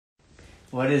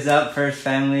What is up, First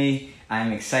Family?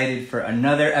 I'm excited for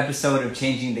another episode of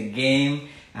Changing the Game,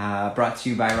 brought to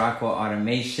you by Rockwell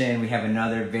Automation. We have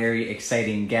another very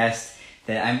exciting guest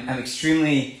that I'm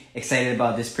extremely excited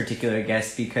about this particular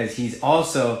guest because he's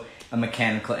also a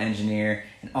mechanical engineer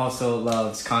and also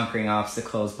loves conquering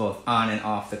obstacles both on and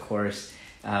off the course,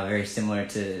 very similar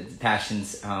to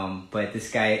passions. But this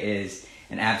guy is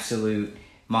an absolute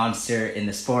monster in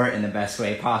the sport in the best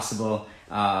way possible.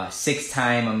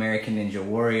 6-time American Ninja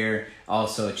Warrior,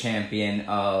 also a champion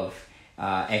of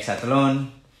Hexatlón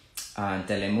on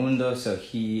Telemundo. So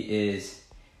he is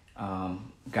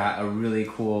got a really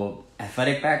cool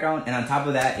athletic background, and on top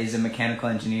of that is a mechanical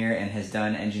engineer and has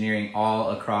done engineering all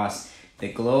across the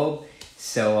globe.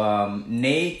 So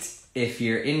Nate, if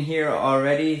you're in here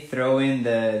already, throw in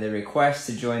the request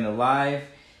to join the live,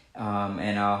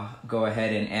 and I'll go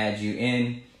ahead and add you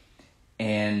in.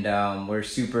 And we're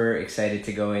super excited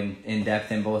to go in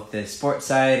depth in both the sports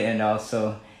side and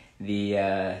also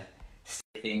the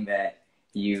thing that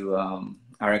you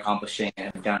are accomplishing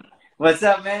and have done. What's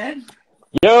up, man?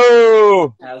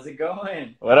 Yo! How's it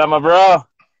going? What up, my bro?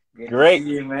 Good Great. to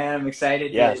see you, man. I'm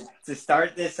excited to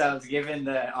start this. I was giving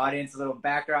the audience a little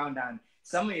background on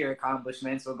some of your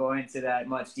accomplishments. We'll go into that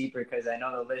much deeper because I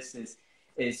know the list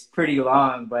is pretty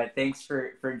long, but thanks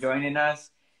for joining us.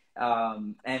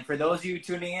 And for those of you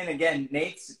tuning in, again,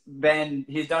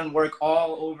 he's done work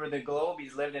all over the globe.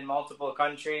 He's lived in multiple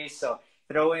countries. So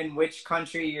throw in which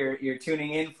country you're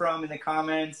tuning in from in the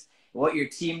comments, what your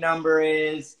team number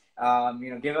is.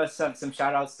 Give us some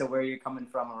shout outs to where you're coming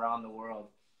from around the world.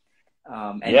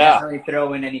 And definitely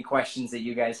throw in any questions that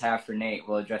you guys have for Nate.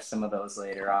 We'll address some of those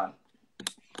later on.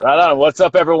 Right on. What's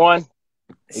up, everyone?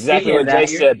 Exactly what Jay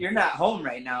said. You're not home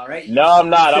right now, right? No, I'm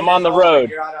not. I'm on the road.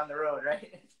 You're out on the road,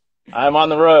 right? I'm on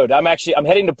the road. I'm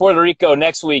heading to Puerto Rico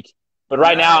next week, but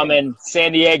right now I'm in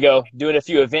San Diego doing a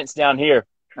few events down here.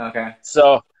 Okay.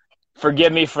 So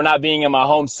forgive me for not being in my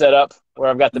home setup where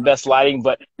I've got the best lighting,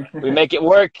 but we make it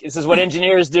work. This is what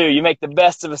engineers do. You make the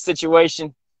best of a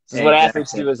situation. This is what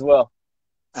athletes do as well.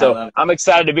 So I'm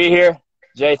excited to be here.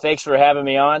 Jay, thanks for having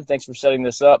me on. Thanks for setting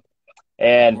this up.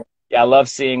 And I love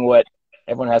seeing what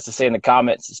everyone has to say in the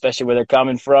comments, especially where they're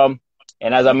coming from.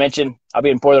 And as I mentioned, I'll be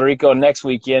in Puerto Rico next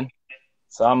weekend.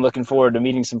 So I'm looking forward to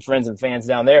meeting some friends and fans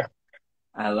down there.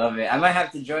 I love it. I might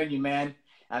have to join you, man.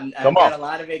 I've got a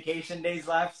lot of vacation days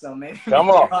left, so maybe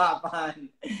we'll hop on.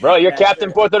 Bro, you're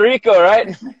Captain Puerto Rico,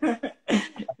 right?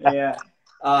 Yeah.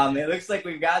 It looks like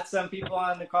we've got some people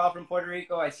on the call from Puerto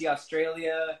Rico. I see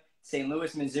Australia, St.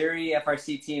 Louis, Missouri,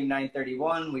 FRC Team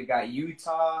 931. We've got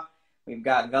Utah. We've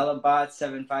got Velobot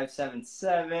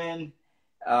 7577.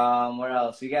 Where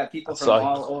else? We got people from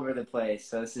all over the place.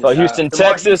 So this is Houston,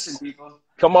 Texas. Houston,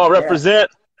 come on,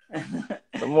 represent.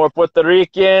 Some more Puerto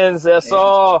Ricans. That's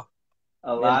all.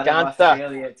 A lot of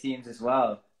Australia teams as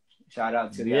well. Shout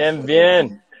out to the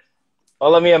Bien.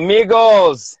 Hola, mi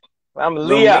amigos.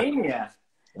 Romania.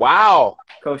 Wow.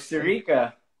 Costa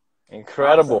Rica.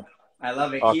 Incredible. Awesome. I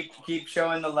love it. Keep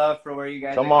showing the love for where you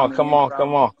guys come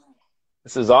on.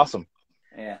 This is awesome.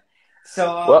 Yeah.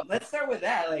 So let's start with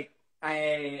that. Like,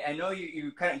 I know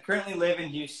you currently live in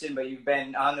Houston, but you've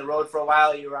been on the road for a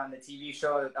while. You were on the TV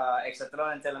show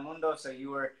Hexatlón en Telemundo, so you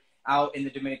were out in the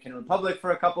Dominican Republic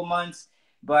for a couple months.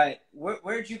 But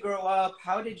where'd you grow up?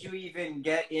 How did you even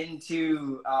get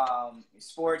into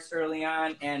sports early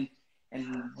on? And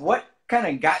what kind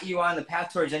of got you on the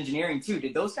path towards engineering too?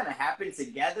 Did those kind of happen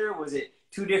together? Was it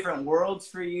two different worlds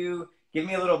for you? Give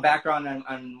me a little background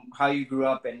on how you grew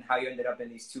up and how you ended up in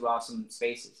these two awesome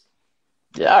spaces.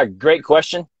 Yeah, great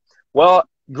question. Well,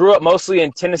 grew up mostly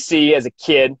in Tennessee as a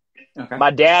kid. Okay. My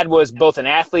dad was both an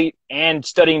athlete and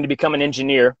studying to become an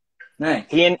engineer. Nice.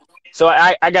 So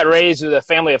I got raised with a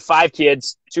family of 5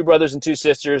 kids, 2 brothers and 2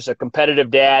 sisters, a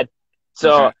competitive dad.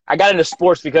 So I got into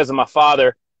sports because of my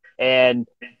father.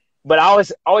 But I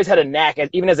always had a knack,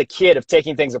 even as a kid, of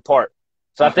taking things apart.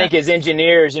 So I think as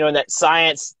engineers, in that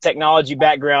science, technology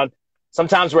background,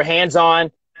 sometimes we're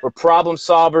hands-on, we're problem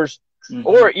solvers,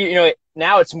 or,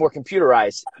 now it's more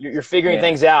computerized. You're figuring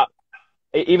things out,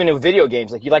 even in video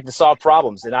games. Like, you like to solve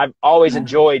problems. And I've always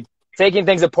enjoyed taking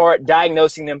things apart,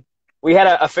 diagnosing them. We had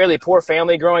a fairly poor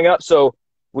family growing up, so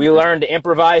we learned to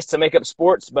improvise to make up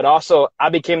sports, but also I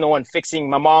became the one fixing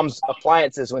my mom's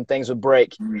appliances when things would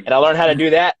break. And I learned how to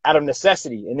do that out of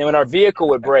necessity. And then when our vehicle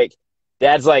would break,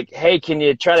 Dad's like, hey, can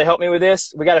you try to help me with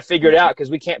this? We got to figure it out because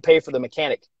we can't pay for the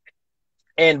mechanic.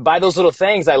 And by those little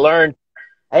things, I learned,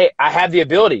 hey, I have the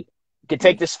ability. We can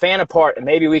take this fan apart and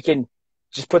maybe we can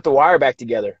just put the wire back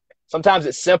together. Sometimes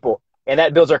it's simple, and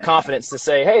that builds our confidence to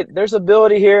say, hey, there's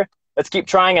ability here. Let's keep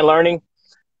trying and learning.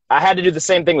 I had to do the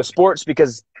same thing with sports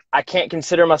because I can't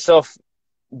consider myself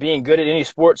being good at any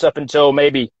sports up until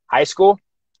maybe high school.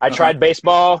 I tried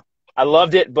baseball. I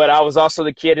loved it, but I was also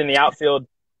the kid in the outfield,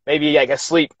 maybe like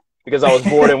asleep because I was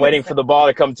bored and waiting for the ball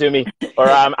to come to me, or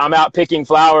I'm out picking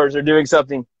flowers or doing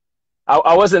something.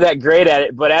 I wasn't that great at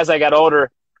it, but as I got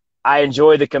older, I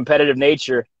enjoyed the competitive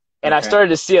nature, and I started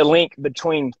to see a link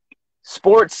between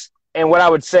sports and what I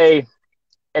would say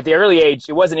at the early age,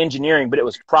 it wasn't engineering, but it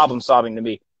was problem solving to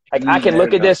me. Like I can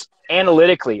look at this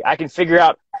analytically. I can figure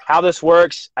out how this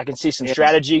works. I can see some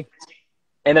strategy,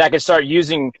 and then I can start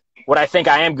using what I think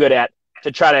I am good at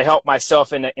to try to help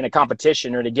myself in a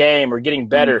competition or in a game or getting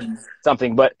better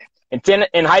something. But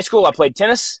in high school, I played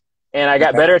tennis, and I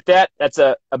got better at that. That's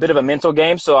a bit of a mental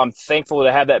game, so I'm thankful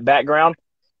to have that background.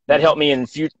 That helped me in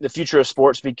the future of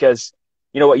sports because,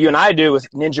 you know, what you and I do with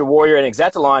Ninja Warrior and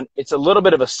Exathlon, it's a little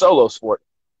bit of a solo sport.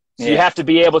 So you have to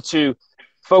be able to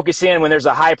focus in when there's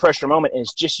a high pressure moment and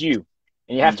it's just you,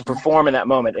 and you have to perform in that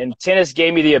moment. And tennis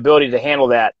gave me the ability to handle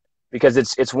that because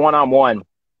it's one-on-one.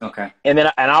 Okay. And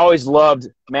I always loved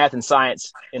math and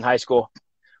science in high school.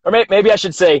 Or maybe I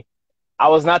should say I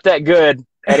was not that good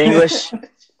at English.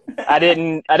 I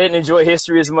didn't enjoy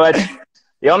history as much.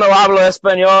 Yo no hablo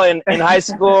español in high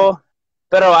school,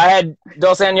 pero I had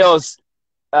 2 años.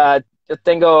 Yo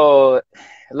tengo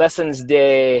lessons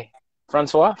de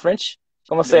French?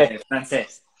 ¿Cómo se?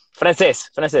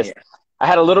 Francés. Yeah. I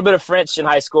had a little bit of French in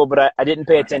high school, but I didn't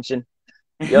pay attention.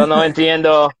 Yo no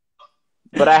entiendo.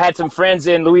 But I had some friends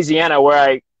in Louisiana where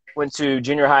I went to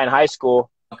junior high and high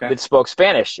school that spoke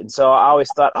Spanish. And so I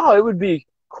always thought, oh, it would be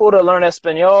cool to learn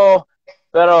Espanol.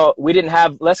 But we didn't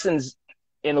have lessons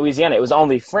in Louisiana. It was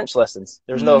only French lessons.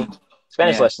 There was no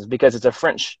Spanish lessons because it's a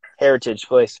French heritage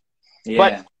place. Yeah.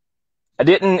 But I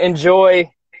didn't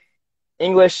enjoy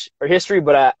English or history,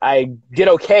 but I did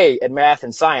okay at math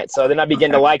and science. So then I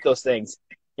began to like those things.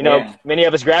 You know, many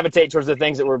of us gravitate towards the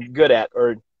things that we're good at,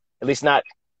 or at least not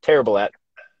terrible at.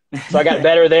 So I got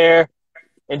better there,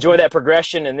 enjoy that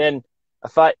progression. And then I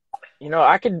thought, you know,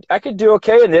 I could do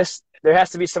okay in this. There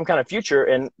has to be some kind of future.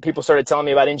 And people started telling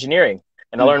me about engineering,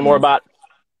 and I learned more about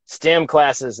STEM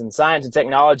classes and science and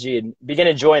technology and began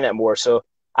enjoying that more. So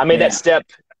I made that step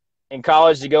in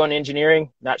college to go into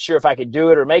engineering. Not sure if I could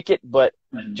do it or make it, but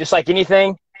just like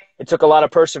anything, it took a lot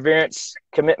of perseverance,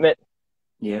 commitment,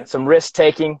 some risk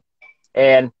taking.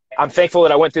 And I'm thankful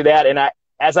that I went through that. And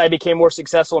as I became more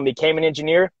successful and became an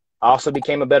engineer, I also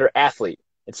became a better athlete.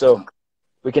 And so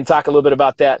we can talk a little bit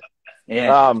about that.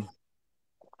 Yeah.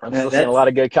 I'm still seeing a lot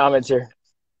of good comments here.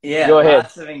 Yeah, go ahead.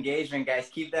 Lots of engagement, guys.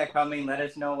 Keep that coming. Let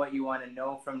us know what you want to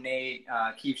know from Nate.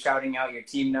 Keep shouting out your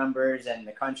team numbers and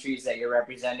the countries that you're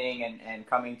representing and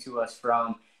coming to us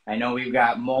from. I know we've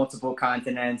got multiple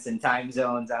continents and time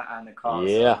zones on the call.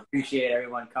 Yeah. So appreciate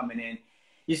everyone coming in.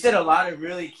 You said a lot of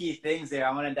really key things there.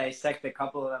 I want to dissect a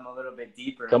couple of them a little bit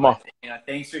deeper. Come on. You know,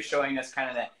 thanks for showing us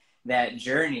kind of that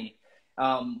journey.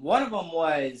 One of them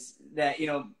was that, you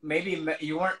know, maybe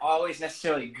you weren't always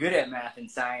necessarily good at math and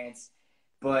science,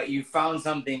 but you found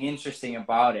something interesting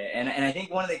about it. And I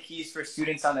think one of the keys for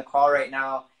students on the call right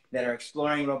now that are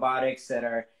exploring robotics, that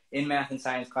are in math and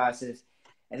science classes,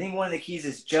 I think one of the keys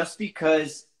is just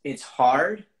because it's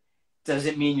hard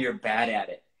doesn't mean you're bad at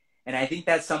it. And I think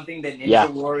that's something that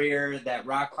Ninja Warrior, that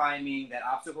rock climbing, that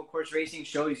obstacle course racing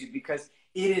shows you, because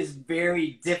it is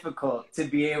very difficult to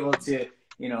be able to,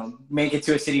 you know, make it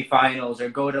to a city finals or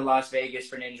go to Las Vegas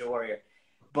for Ninja Warrior.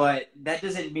 But that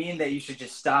doesn't mean that you should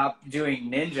just stop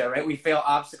doing Ninja, right? We fail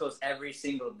obstacles every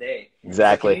single day.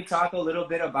 Exactly. So can you talk a little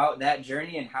bit about that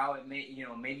journey and how it made, you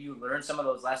know, maybe you learned some of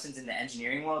those lessons in the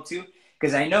engineering world too?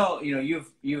 Because I know, you know,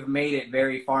 you've made it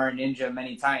very far in Ninja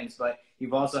many times, but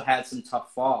you've also had some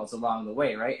tough falls along the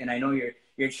way, right? And I know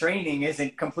your training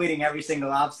isn't completing every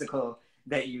single obstacle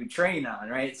that you train on,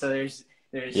 right? So there's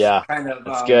kind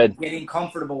of getting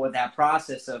comfortable with that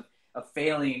process of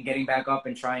failing and getting back up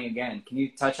and trying again. Can you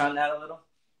touch on that a little?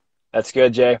 That's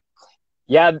good, Jay.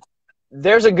 Yeah,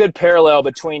 there's a good parallel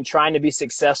between trying to be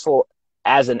successful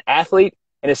as an athlete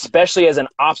and especially as an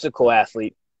obstacle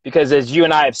athlete, because as you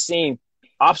and I have seen,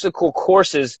 obstacle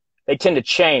courses, they tend to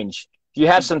change. You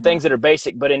have some things that are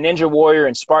basic, but in Ninja Warrior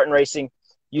and Spartan racing,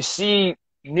 you see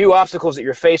new obstacles that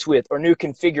you're faced with or new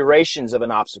configurations of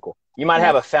an obstacle. You might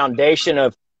have a foundation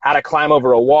of how to climb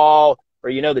over a wall,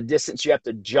 or you know the distance you have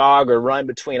to jog or run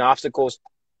between obstacles.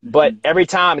 But every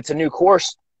time it's a new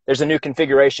course, there's a new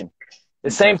configuration.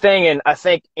 The same thing in, I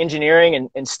think, engineering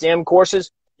and STEM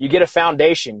courses. You get a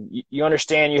foundation. You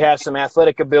understand you have some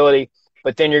athletic ability,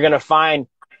 but then you're going to find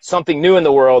something new in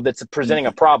the world that's presenting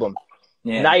a problem.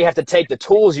 Yeah. Now you have to take the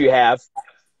tools you have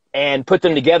and put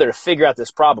them together to figure out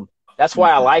this problem. That's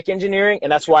why I like engineering,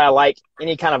 and that's why I like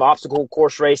any kind of obstacle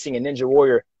course racing and Ninja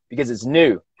Warrior, because it's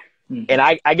new. And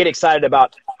I get excited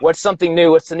about what's something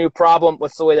new, what's the new problem,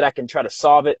 what's the way that I can try to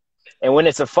solve it. And when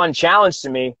it's a fun challenge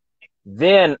to me,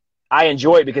 then I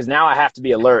enjoy it because now I have to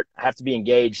be alert. I have to be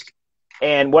engaged.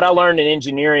 And what I learned in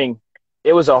engineering,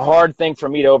 it was a hard thing for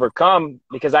me to overcome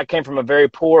because I came from a very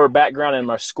poor background in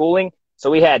my schooling.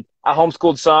 So I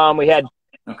homeschooled some, we had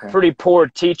pretty poor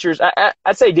teachers.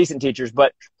 I'd say decent teachers,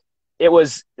 but there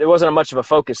wasn't much of a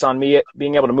focus on me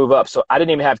being able to move up. So I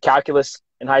didn't even have calculus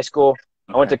in high school.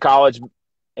 I went to college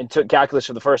and took calculus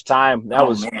for the first time. That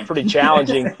was pretty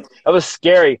challenging. That was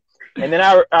scary. And then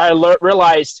I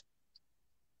realized,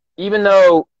 even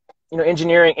though,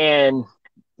 engineering and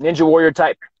Ninja Warrior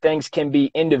type things can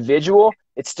be individual,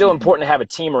 it's still important to have a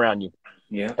team around you.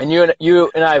 Yeah. And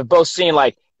you and I have both seen,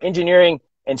 like, engineering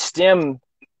and STEM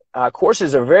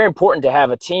courses are very important to have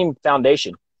a team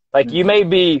foundation. Like, you may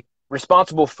be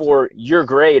responsible for your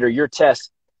grade or your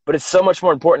test, but it's so much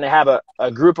more important to have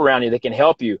a group around you that can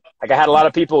help you. Like, I had a lot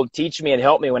of people teach me and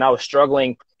help me when I was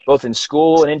struggling both in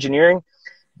school and engineering.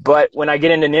 But when I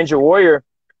get into Ninja Warrior,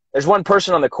 there's one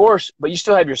person on the course, but you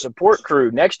still have your support crew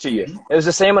next to you. It was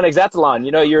the same on Exathlon.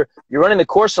 You're running the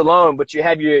course alone, but you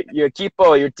have your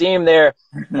equipo, your team there,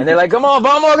 and they're like, "Come on,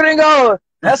 vamos, gringo!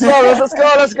 Let's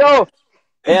go!"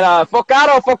 And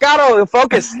focado,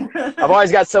 focus. I've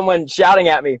always got someone shouting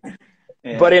at me,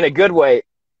 but in a good way.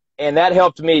 And that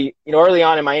helped me, early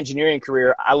on in my engineering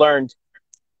career. I learned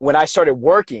when I started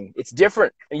working, it's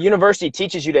different. A university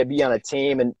teaches you to be on a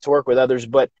team and to work with others,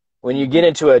 but when you get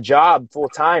into a job full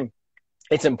time,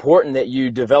 it's important that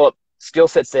you develop skill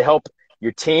sets to help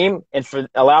your team and for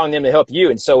allowing them to help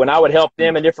you. And so when I would help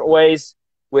them in different ways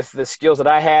with the skills that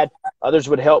I had, others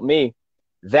would help me.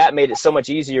 That made it so much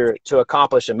easier to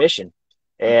accomplish a mission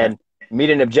and meet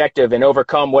an objective and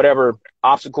overcome whatever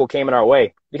obstacle came in our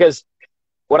way. Because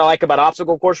what I like about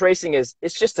obstacle course racing is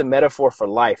it's just a metaphor for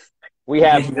life. We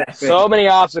have so many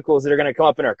obstacles that are going to come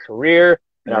up in our career,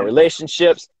 in our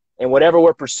relationships, and whatever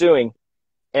we're pursuing.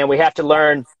 And we have to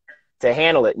learn to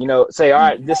handle it. Say, all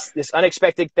right, this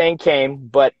unexpected thing came,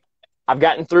 but I've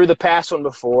gotten through the past one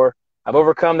before. I've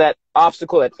overcome that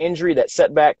obstacle, that injury, that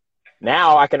setback.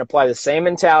 Now I can apply the same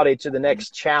mentality to the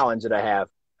next challenge that I have.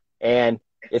 And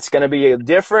it's going to be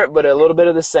different, but a little bit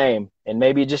of the same. And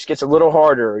maybe it just gets a little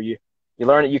harder, or you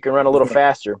learn that you can run a little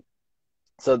faster.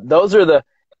 So those are the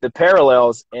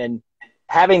parallels, and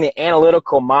having the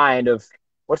analytical mind of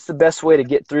what's the best way to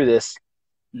get through this.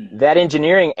 That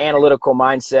engineering analytical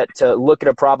mindset to look at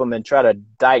a problem and try to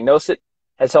diagnose it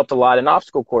has helped a lot in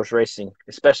obstacle course racing,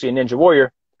 especially in Ninja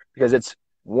Warrior, because it's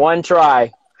one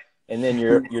try and then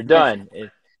you're done.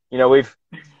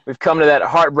 We've come to that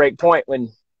heartbreak point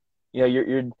when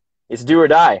it's do or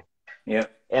die. Yeah.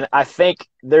 And I think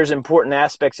there's important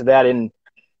aspects of that in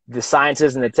the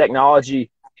sciences and the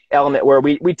technology element where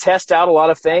we test out a lot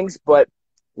of things, but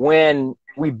when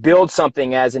we build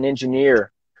something as an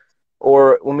engineer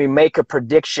or when we make a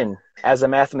prediction as a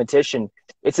mathematician,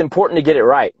 it's important to get it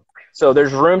right. So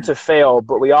there's room to fail,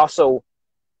 but we also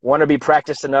want to be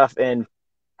practiced enough and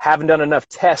haven't done enough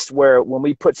tests where when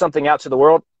we put something out to the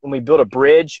world, when we build a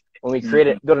bridge, when we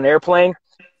build an airplane,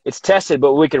 it's tested,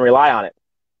 but we can rely on it.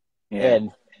 Yeah.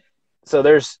 And so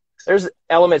there's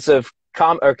elements of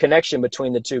connection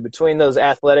between the two, between those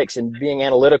athletics and being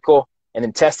analytical and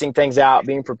then testing things out,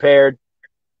 being prepared.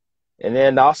 And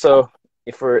then also,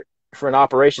 if for in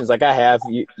operations like I have,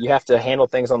 you have to handle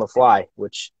things on the fly,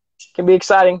 which can be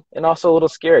exciting and also a little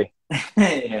scary.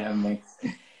 Yeah,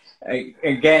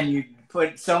 again, you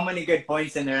put so many good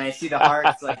points in there, and I see the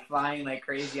hearts like flying like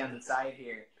crazy on the side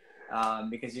here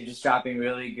because you're just dropping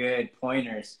really good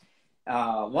pointers.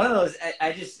 One of those,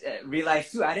 I just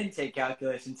realized too, I didn't take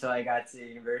calculus until I got to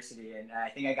university, and I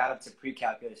think I got up to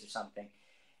pre-calculus or something.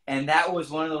 And that was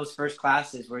one of those first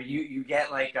classes where you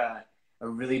get like a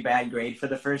really bad grade for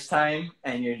the first time,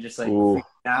 and you're just like freaking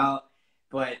out.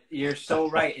 But you're so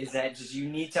right, is that just you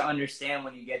need to understand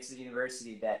when you get to the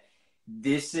university that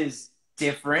this is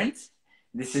different.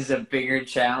 This is a bigger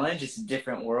challenge. It's a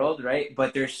different world, right?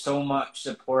 But there's so much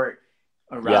support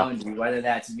around you, whether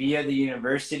that's via the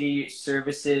university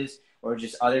services or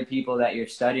just other people that you're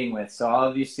studying with. So all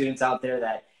of you students out there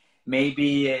that may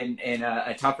be in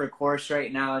a tougher course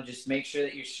right now, just make sure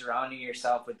that you're surrounding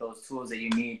yourself with those tools that you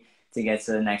need to get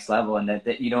to the next level, and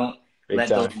that you don't let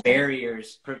those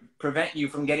barriers prevent you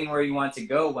from getting where you want to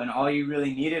go when all you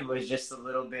really needed was just a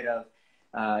little bit of,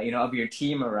 of your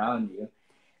team around you.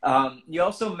 You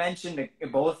also mentioned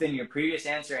both in your previous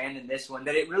answer and in this one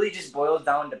that it really just boils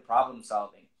down to problem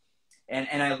solving.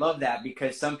 And I love that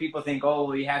because some people think, oh,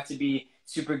 well, you have to be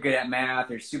super good at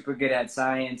math or super good at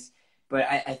science. But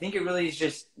I think it really is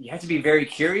just, you have to be very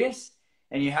curious,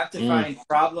 and you have to find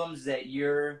problems that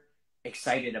you're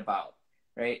excited about,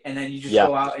 right? And then you just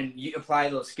go out and you apply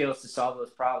those skills to solve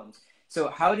those problems. So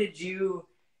how did you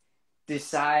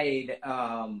decide,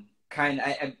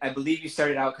 I believe you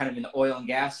started out kind of in the oil and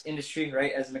gas industry,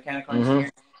 right, as a mechanical engineer.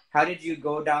 How did you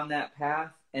go down that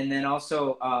path? And then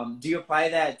also, do you apply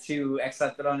that to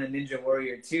Exathlon and Ninja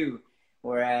Warrior too?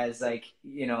 Whereas, like,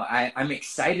 you know, I'm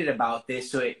excited about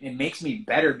this, so it makes me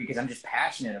better because I'm just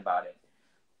passionate about it.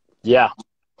 Yeah,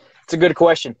 it's a good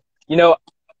question. You know,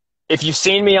 if you've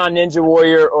seen me on Ninja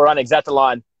Warrior or on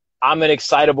Exathlon, I'm an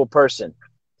excitable person.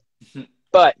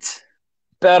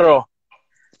 Pero,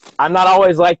 I'm not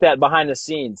always like that behind the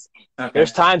scenes. Okay.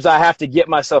 There's times I have to get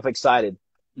myself excited.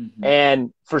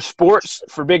 And for sports,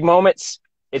 for big moments,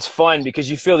 it's fun because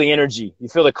you feel the energy. You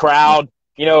feel the crowd.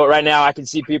 You know, right now I can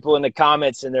see people in the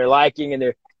comments and they're liking and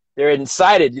they're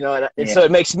excited, you know, and so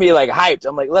it makes me like hyped.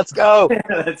 I'm like, let's go.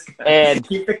 Let's go. And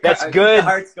that's good. Keep the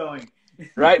heart's going.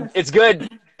 Right? It's good.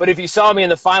 But if you saw me in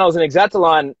the finals in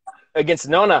Exathlon against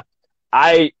Nona,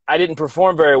 I didn't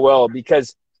perform very well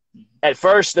because at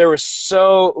first there was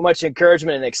so much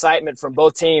encouragement and excitement from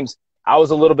both teams. I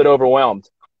was a little bit overwhelmed.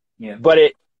 Yeah. But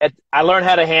I learned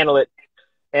how to handle it,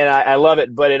 and I love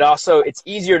it. But it's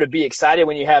easier to be excited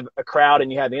when you have a crowd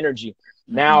and you have energy.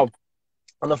 Now,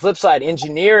 on the flip side,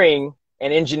 engineering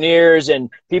and engineers and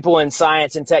people in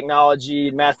science and technology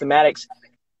and mathematics,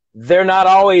 they're not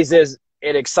always as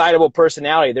an excitable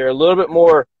personality. They're a little bit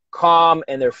more calm,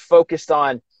 and they're focused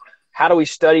on how do we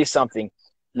study something.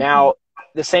 Now,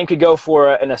 the same could go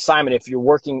for an assignment. If you're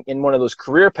working in one of those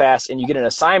career paths and you get an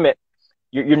assignment,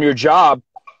 you're in your job,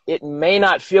 it may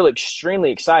not feel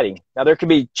extremely exciting. Now, there could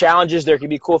be challenges. There could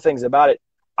be cool things about it.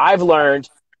 I've learned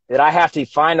that I have to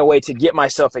find a way to get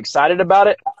myself excited about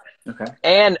it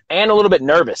and a little bit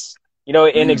nervous. You know,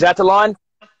 in Exathlon,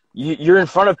 you're in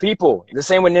front of people. The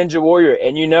same with Ninja Warrior.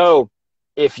 And, you know,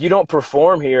 if you don't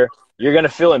perform here, you're going to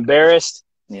feel embarrassed.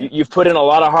 Yeah. You've put in a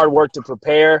lot of hard work to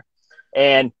prepare,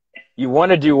 and you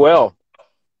want to do well.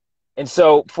 And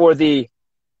so for the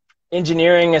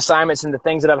engineering assignments and the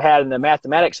things that I've had in the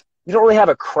mathematics, you don't really have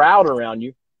a crowd around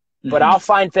you, but I'll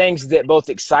find things that both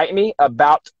excite me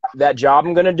about that job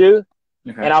I'm going to do,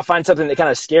 and I'll find something that kind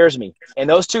of scares me. And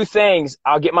those two things,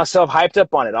 I'll get myself hyped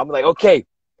up on it. I'll be like, okay,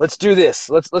 let's do this.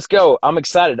 Let's go. I'm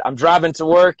excited. I'm driving to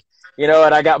work, you know,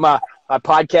 and I got my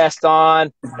podcast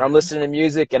on, or I'm listening to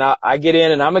music, and I get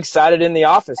in and I'm excited in the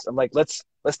office. I'm like, let's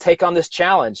take on this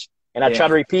challenge. And I try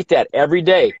to repeat that every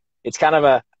day. It's kind of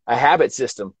a habit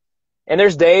system. And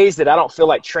there's days that I don't feel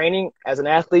like training as an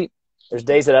athlete. There's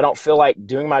days that I don't feel like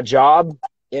doing my job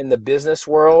in the business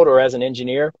world or as an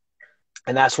engineer.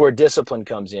 And that's where discipline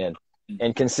comes in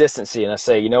and consistency. And I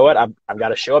say, you know what? I've got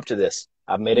to show up to this.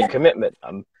 I've made a commitment.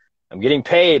 I'm getting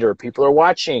paid, or people are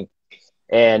watching.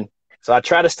 And so I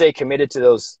try to stay committed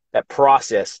to that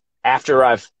process after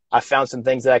I've found some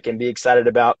things that I can be excited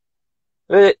about.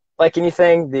 But like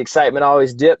anything, the excitement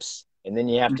always dips, and then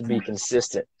you have to be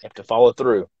consistent. You have to follow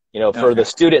through. You know, for the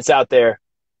students out there,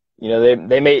 you know,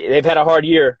 they've had a hard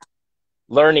year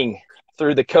learning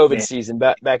through the COVID season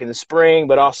back in the spring,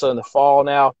 but also in the fall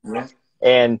now.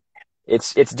 And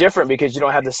it's different because you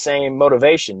don't have the same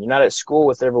motivation. You're not at school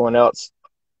with everyone else.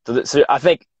 So I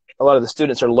think a lot of the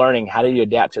students are learning how do you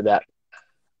adapt to that.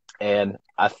 And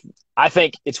I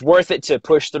think it's worth it to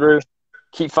push through,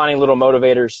 keep finding little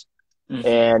motivators.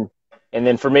 And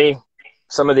then for me,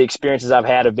 some of the experiences I've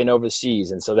had have been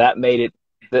overseas. And so that made it,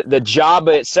 the job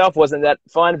itself wasn't that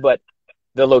fun, but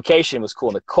the location was cool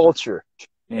and the culture.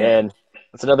 And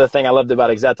that's another thing I loved about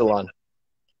Exathlon.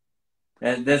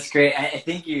 That's great. I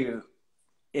think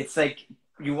it's like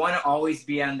you want to always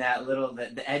be on that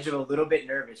the edge of a little bit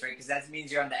nervous, right? Because that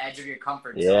means you're on the edge of your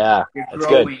comfort zone. Yeah, you're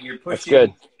growing, you're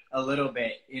pushing a little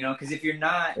bit, you know, because if you're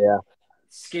not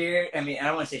scared, I mean, I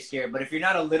don't want to say scared, but if you're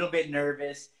not a little bit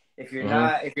nervous, if you're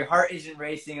not, if your heart isn't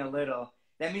racing a little,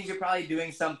 that means you're probably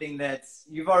doing something that's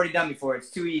you've already done before. It's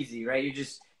too easy, right? You're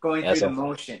just going through the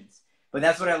motions. But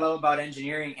that's what I love about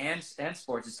engineering and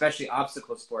sports, especially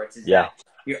obstacle sports, is that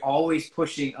you're always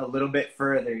pushing a little bit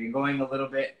further. You're going a little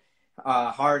bit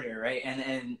harder, right?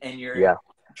 And you're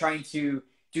trying to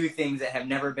do things that have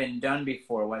never been done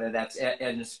before, whether that's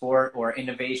in a sport or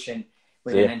innovation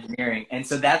within engineering. And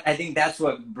so that I think that's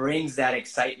what brings that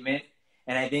excitement.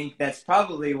 And I think that's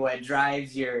probably what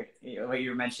drives what you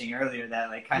were mentioning earlier, that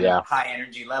like kind of high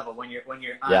energy level when you're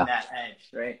on that edge,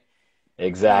 right?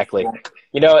 Exactly.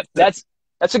 You know, that's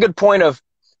a good point of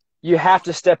you have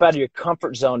to step out of your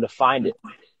comfort zone to find it.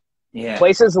 Yeah.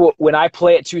 Places when I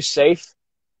play it too safe,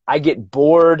 I get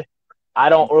bored I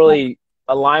don't really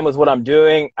align with what I'm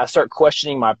doing. I start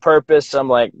questioning my purpose. I'm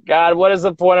like, God, what is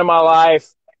the point of my life?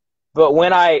 But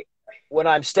when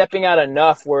I'm stepping out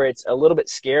enough where it's a little bit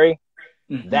scary,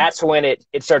 Mm-hmm. that's when it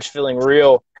starts feeling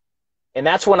real. And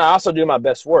that's when I also do my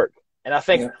best work. And I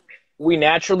think Yeah. we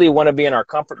naturally want to be in our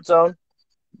comfort zone,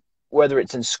 whether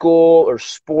it's in school or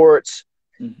sports.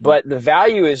 Mm-hmm. But the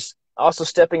value is also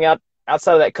stepping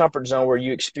outside of that comfort zone where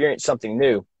you experience something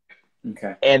new.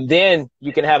 Okay. And then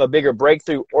you can have a bigger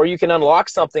breakthrough, or you can unlock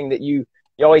something that you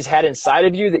always had inside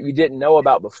of you that you didn't know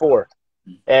about before.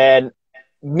 And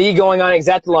me going on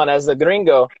Exathlon as a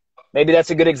gringo, maybe that's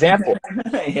a good example.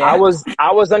 I Yeah.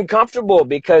 was uncomfortable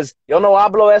because yo no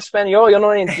hablo español, yo no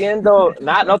entiendo,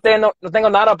 no tengo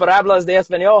nada para hablar de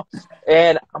español.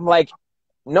 And I'm like,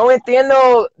 no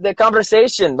entiendo the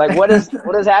conversation. Like what is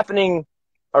happening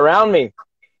around me?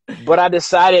 But I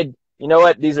decided, you know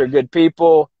what, these are good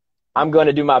people. I'm going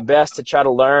to do my best to try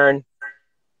to learn.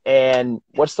 And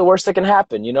what's the worst that can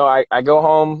happen? You know, I go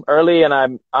home early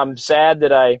and I'm sad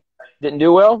that I didn't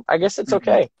do well. I guess it's Mm-hmm.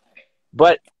 okay.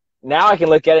 But now I can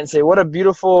look at it and say, what a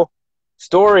beautiful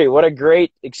story. What a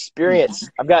great experience.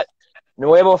 I've got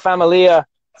nuevo familia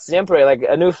siempre, like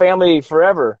a new family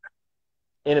forever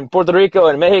in Puerto Rico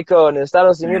and Mexico and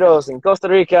Estados Unidos and Costa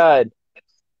Rica and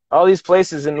all these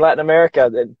places in Latin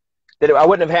America that I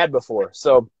wouldn't have had before.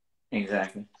 So,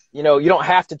 Exactly. you know, you don't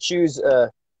have to choose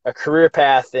a career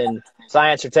path in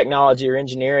science or technology or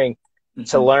engineering to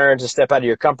Mm-hmm. learn to step out of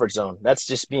your comfort zone. That's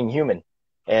just being human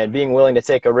and being willing to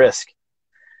take a risk.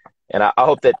 And I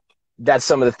hope that that's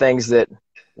some of the things that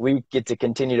we get to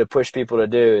continue to push people to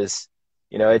do is,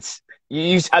 you know,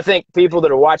 I think people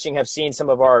that are watching have seen some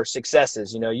of our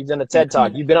successes. You know, you've done a TED Talk,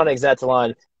 Mm-hmm. you've been on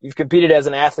Exathlon, you've competed as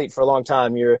an athlete for a long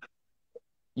time.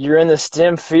 You're in the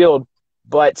STEM field,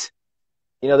 but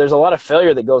you know, there's a lot of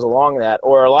failure that goes along that,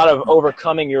 or a lot of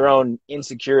overcoming your own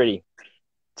insecurity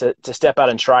to step out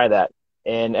and try that.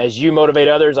 And as you motivate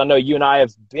others, I know you and I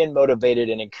have been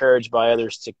motivated and encouraged by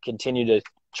others to continue to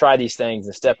try these things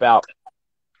and step out.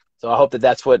 So I hope that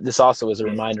that's what this also is a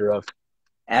reminder of.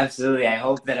 Absolutely. I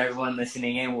hope that everyone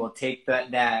listening in will take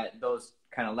those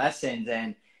kind of lessons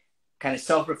and kind of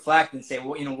self-reflect and say,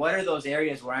 well, you know, what are those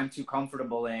areas where I'm too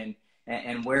comfortable in,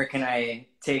 and where can I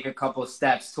take a couple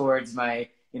steps towards my,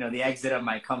 you know, the exit of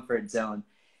my comfort zone.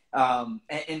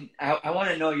 And I want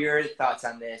to know your thoughts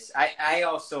on this. I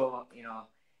also, you know,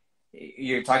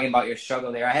 you're talking about your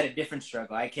struggle there. I had a different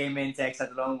struggle. I came into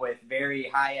Exathlon with very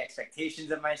high expectations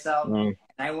of myself, Mm. and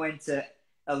I went to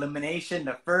elimination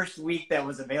the first week that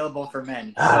was available for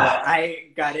men. So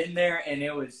I got in there, and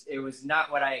it was not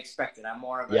what I expected. I'm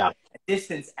more of a Yeah.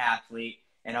 distance athlete,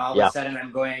 and all of a Yeah. sudden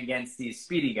I'm going against these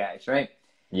speedy guys, right?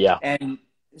 Yeah. And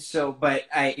so, but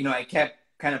I kept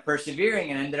kind of persevering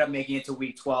and ended up making it to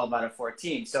week 12 out of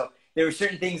 14. So there were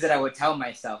certain things that I would tell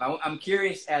myself. I'm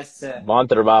curious as to Bon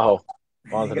trabajo.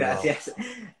 Bon trabajo. gracias.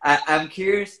 I'm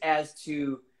curious as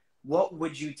to what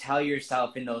would you tell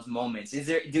yourself in those moments?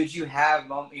 Did you have,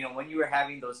 you know, when you were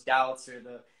having those doubts or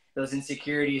those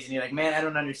insecurities, and you're like, man, I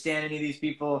don't understand any of these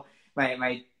people.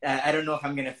 I don't know if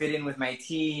I'm gonna fit in with my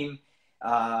team.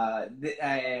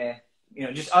 You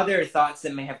know, just other thoughts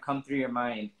that may have come through your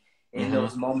mind in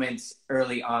those moments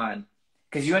early on,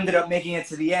 because you ended up making it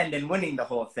to the end and winning the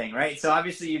whole thing, right? So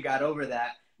obviously you got over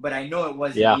that, but I know it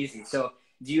wasn't easy. So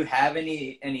do you have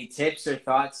any tips or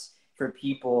thoughts for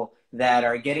people that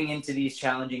are getting into these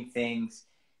challenging things,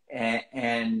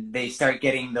 and they start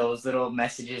getting those little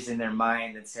messages in their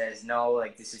mind that says, no,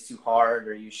 like this is too hard,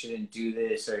 or you shouldn't do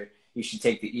this, or you should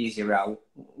take the easy route?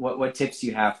 What tips do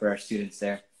you have for our students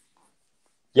there?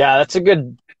 Yeah, that's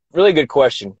a really good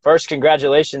question. First,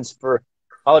 congratulations for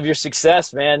all of your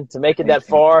success, man, to make it Thank that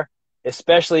you. far,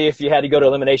 especially if you had to go to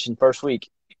elimination first week.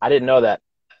 I didn't know that.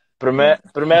 Yeah.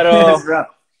 Primero It's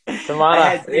rough. semana I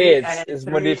had es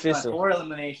muy three, difícil. 4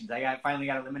 eliminations. Finally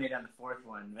got eliminated on the fourth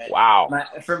one. But Wow.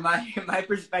 from my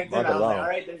perspective, Bon I was like, trabajo. all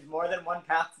right, there's more than one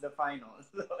path to the finals.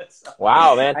 So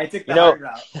Wow, man. I took You the know, hard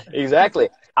route. exactly.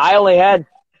 I only had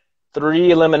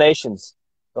 3 eliminations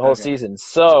the whole Okay. season.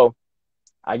 So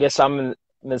I guess I'm in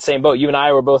the same boat. You and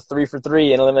I were both 3 for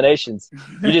 3 in eliminations.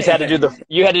 You just had to do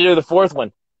the fourth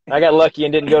one. I got lucky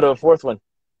and didn't go to a fourth one.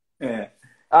 Yeah.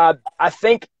 I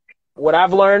think what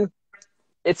I've learned,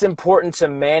 it's important to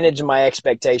manage my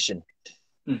expectation.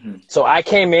 Mm-hmm. So I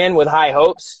came in with high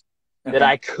hopes that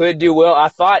I could do well. I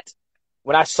thought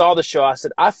when I saw the show, I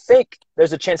said, I think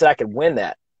there's a chance that I could win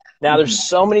that. Now, there's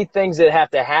so many things that have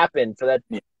to happen for that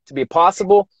to be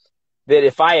possible that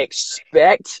if I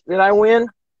expect that I win,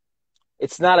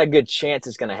 it's not a good chance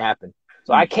it's going to happen.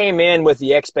 So I came in with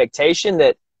the expectation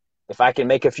that if I can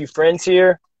make a few friends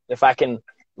here, if I can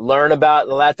learn about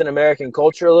the Latin American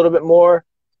culture a little bit more,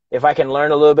 if I can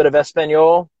learn a little bit of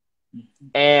Espanol,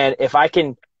 and if I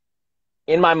can,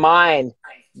 in my mind,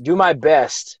 do my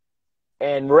best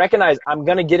and recognize I'm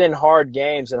going to get in hard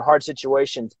games and hard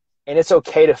situations, and it's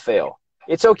okay to fail.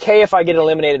 It's okay if I get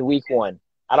eliminated week 1.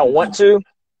 I don't want to.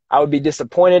 I would be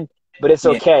disappointed, but it's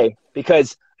okay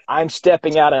because I'm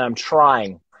stepping out and I'm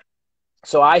trying.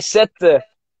 So I set the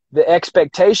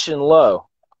expectation low,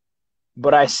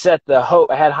 but I set the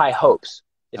hope. I had high hopes,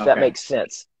 if that makes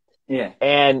sense. Yeah.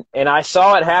 And I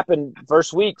saw it happen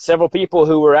first week. Several people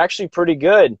who were actually pretty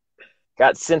good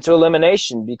got sent to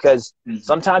elimination because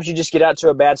sometimes you just get out to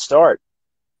a bad start.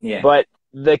 Yeah. But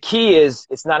the key is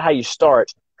it's not how you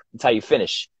start, it's how you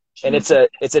finish. And it's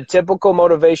a typical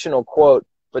motivational quote,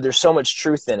 but there's so much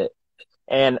truth in it.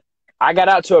 And I got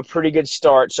out to a pretty good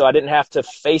start, so I didn't have to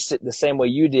face it the same way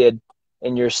you did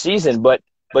in your season, but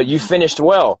you finished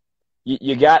well.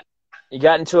 You got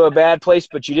into a bad place,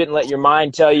 but you didn't let your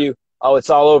mind tell you, oh, it's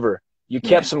all over. You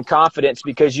kept some confidence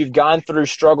because you've gone through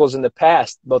struggles in the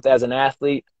past, both as an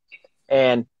athlete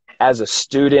and as a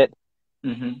student,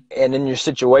 and in your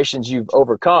situations you've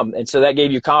overcome. And so that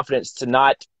gave you confidence to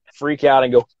not freak out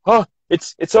and go, oh,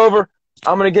 it's over.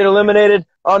 I'm going to get eliminated.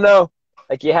 Oh, no.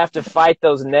 Like, you have to fight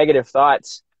those negative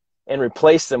thoughts and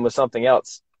replace them with something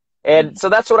else. And so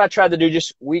that's what I tried to do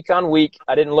just week on week.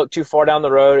 I didn't look too far down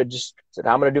the road. I just said,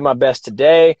 I'm going to do my best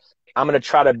today. I'm going to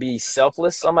try to be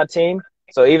selfless on my team.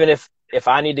 So even if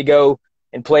I need to go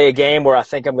and play a game where I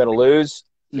think I'm going to lose,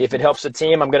 if it helps the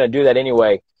team, I'm going to do that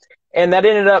anyway. And that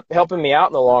ended up helping me out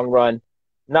in the long run,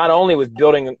 not only with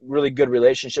building really good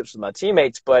relationships with my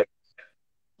teammates, but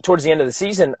towards the end of the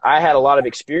season, I had a lot of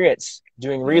experience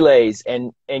doing relays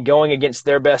and going against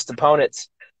their best opponents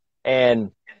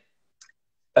and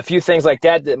a few things like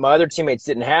that my other teammates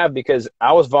didn't have because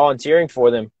I was volunteering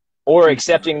for them or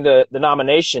accepting the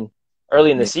nomination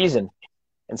early in the season.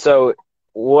 And so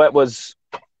what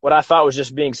I thought was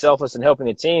just being selfless and helping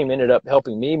the team ended up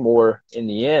helping me more in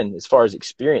the end as far as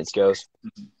experience goes.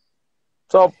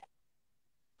 So,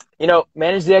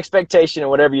 manage the expectation in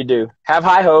whatever you do. Have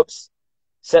high hopes,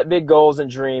 set big goals and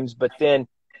dreams, but then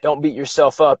don't beat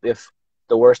yourself up if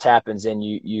the worst happens and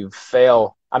you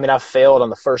fail. I mean, I've failed on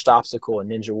the first obstacle in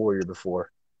Ninja Warrior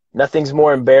before. Nothing's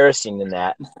more embarrassing than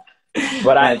that.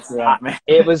 But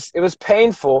it was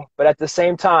painful, but at the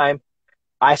same time,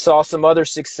 I saw some other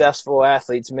successful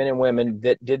athletes, men and women,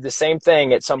 that did the same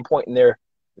thing at some point in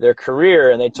their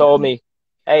career, and they told me,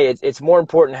 hey, it's more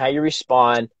important how you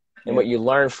respond and what you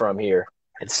learn from here.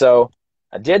 And so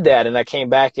I did that, and I came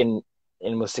back and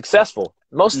was successful.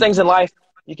 Most things in life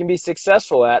you can be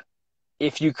successful at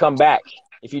if you come back,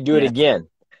 if you do it again.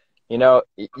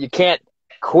 You can't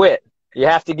quit. You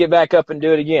have to get back up and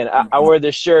do it again. I wear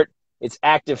this shirt. It's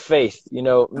active faith.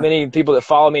 Many people that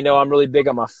follow me know I'm really big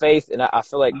on my faith, and I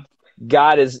feel like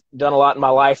God has done a lot in my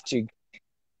life to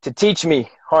teach me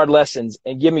hard lessons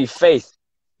and give me faith.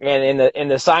 And in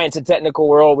the science and technical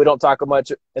world, we don't talk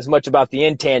as much about the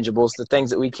intangibles, the things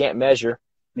that we can't measure.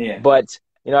 Yeah. But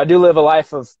I do live a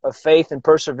life of faith and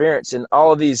perseverance, and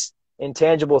all of these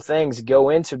intangible things go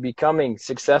into becoming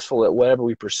successful at whatever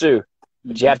we pursue.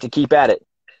 But you have to keep at it.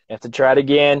 You have to try it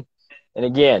again and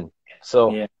again.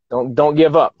 So don't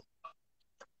give up.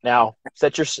 Now,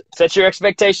 set your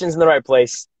expectations in the right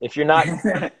place. If you're not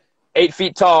 8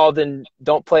 feet tall, then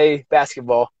don't play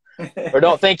basketball, or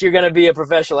don't think you're going to be a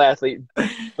professional athlete.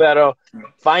 But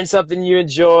find something you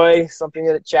enjoy, something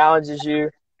that challenges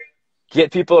you.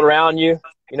 Get people around you.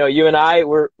 You and I,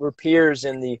 we're peers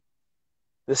in the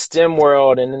STEM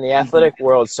world and in the athletic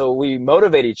world, so we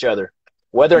motivate each other.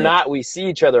 Whether or not we see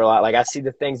each other a lot, like I see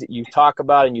the things that you talk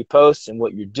about and you post and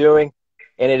what you're doing,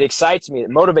 and it excites me, it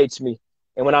motivates me.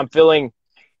 And when I'm feeling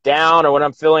down or when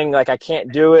I'm feeling like I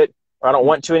can't do it or I don't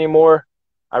want to anymore,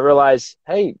 I realize,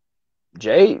 hey,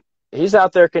 Jay, he's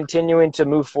out there continuing to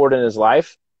move forward in his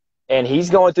life, and he's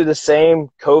going through the same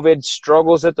COVID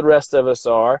struggles that the rest of us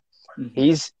are.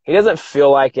 He doesn't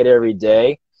feel like it every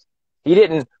day. He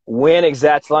didn't win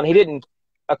Exathlon. He didn't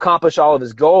accomplish all of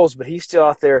his goals, but he's still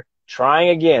out there trying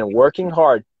again, working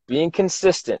hard, being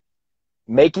consistent,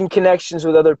 making connections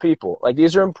with other people. Like,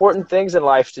 these are important things in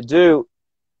life to do.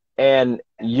 And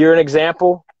you're an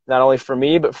example, not only for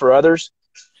me, but for others.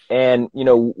 And,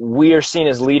 we are seen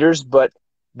as leaders, but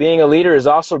being a leader is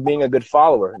also being a good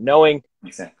follower, knowing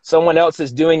someone else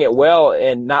is doing it well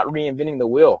and not reinventing the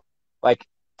wheel. Like,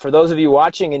 for those of you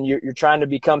watching and you're trying to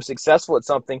become successful at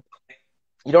something,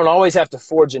 you don't always have to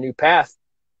forge a new path.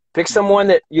 Pick someone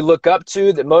that you look up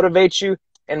to, that motivates you,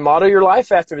 and model your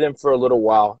life after them for a little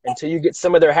while until you get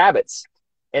some of their habits.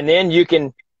 And then you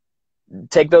can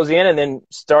take those in and then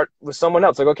start with someone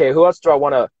else. Like, okay, who else do I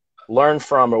want to learn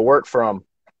from or work from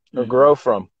or grow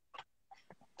from?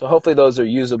 So hopefully those are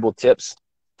usable tips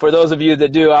for those of you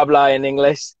that do habla en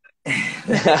inglés.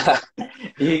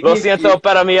 Lo siento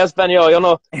para mi español. Yo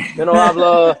no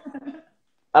hablo.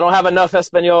 I don't have enough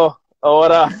español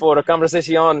ahora for a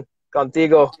conversation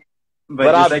contigo.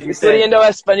 But just I'm like you estudiando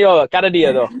español cada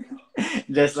día, though.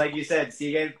 Just like you said,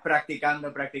 sigue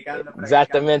practicando, practicando, practicando.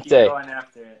 Exactamente. Keep going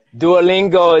after it.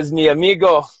 Duolingo es mi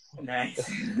amigo. Nice.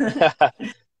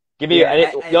 Give me,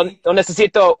 yo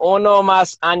necesito uno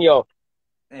más año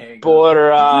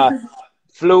por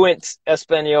fluent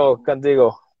español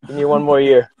contigo. Give me one more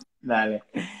year. Dale.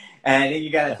 And I think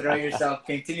you got to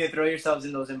continue to throw yourselves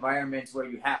in those environments where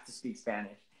you have to speak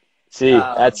Spanish. Sí,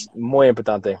 that's muy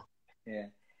importante. Yeah.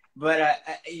 But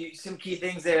some key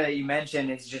things there that you mentioned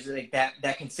is just like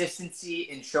that consistency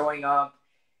in showing up.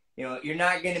 You know, you're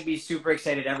not going to be super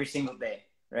excited every single day,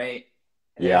 right?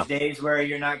 And there's days where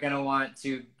you're not going to want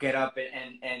to get up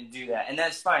and do that. And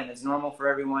that's fine. That's normal for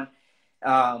everyone.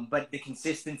 But the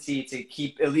consistency to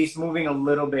keep at least moving a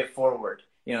little bit forward,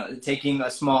 you know, taking a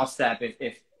small step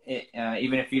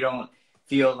even if you don't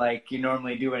feel like you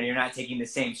normally do and you're not taking the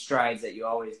same strides that you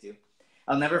always do.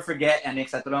 I'll never forget in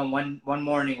Exatron, one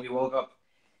morning we woke up.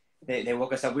 They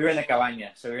woke us up. We were in the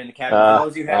cabaña, so we were in the cabin. For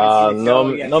those of you who haven't seen the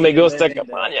show, no me gusta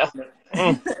cabaña.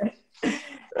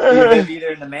 You live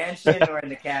either in the mansion or in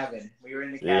the cabin. We were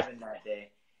in the cabin that day,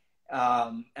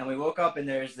 and we woke up and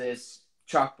there's this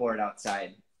chalkboard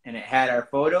outside, and it had our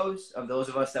photos of those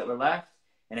of us that were left,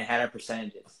 and it had our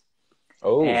percentages.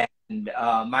 Oh, and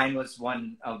mine was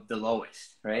one of the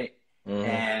lowest, right?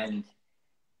 And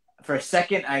for a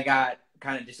second, I got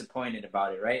kind of disappointed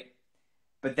about it, right?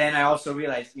 But then I also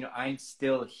realized, you know, I'm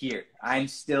still here. I'm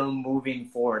still moving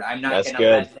forward. I'm not going to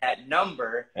let that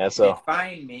number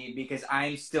define me because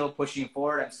I'm still pushing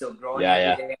forward. I'm still growing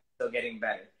every day. I'm still getting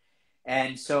better.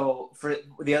 And so for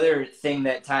the other thing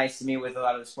that ties to me with a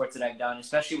lot of the sports that I've done,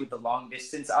 especially with the long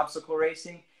distance obstacle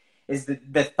racing, is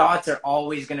the thoughts are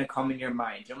always going to come in your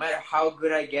mind. No matter how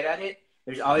good I get at it,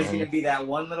 there's always going to be that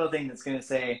one little thing that's going to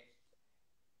say,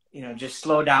 you know, just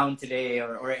slow down today,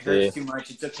 or it hurts too much.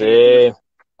 It's okay.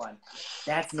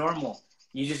 That's normal.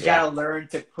 You just got to learn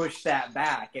to push that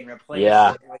back and replace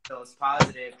it with those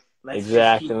positive, let's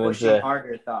just keep pushing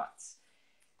harder thoughts.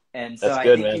 And so I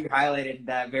think you highlighted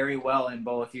that very well in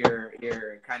both your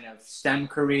kind of STEM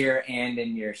career and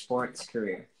in your sports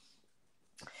career.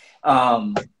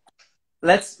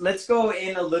 Let's go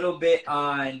in a little bit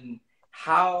on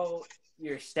how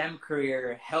your STEM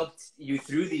career helped you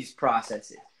through these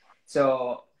processes.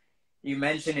 So you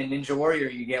mentioned in Ninja Warrior,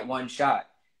 you get one shot.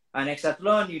 On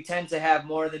Exathlon, you tend to have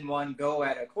more than one go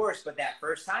at a course, but that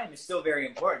first time is still very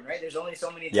important, right? There's only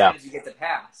so many times you get to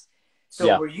pass.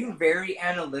 So were you very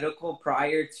analytical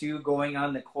prior to going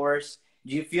on the course?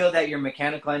 Do you feel that your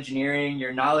mechanical engineering,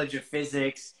 your knowledge of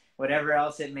physics, whatever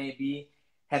else it may be,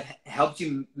 have helped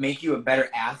you make you a better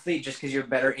athlete just because you're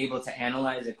better able to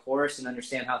analyze a course and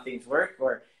understand how things work?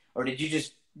 Or did you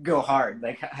just go hard?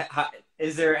 Like,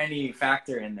 is there any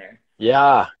factor in there?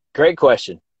 Yeah, great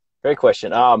question. Great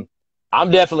question. I'm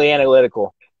definitely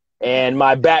analytical, and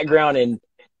my background in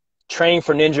training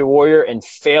for Ninja Warrior and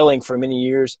failing for many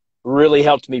years really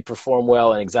helped me perform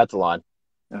well in Exathlon.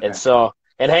 And so,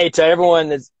 and hey, to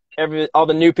everyone all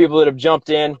the new people that have jumped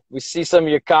in, we see some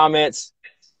of your comments.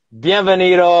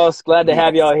 Bienvenidos. Glad to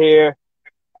have y'all here.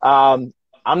 I'm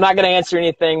not going to answer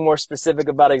anything more specific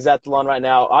about Exathlon right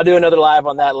now. I'll do another live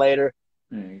on that later.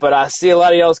 But I see a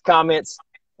lot of y'all's comments,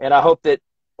 and I hope that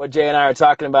what Jay and I are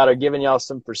talking about are giving y'all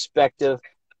some perspective,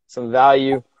 some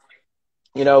value.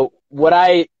 You know, what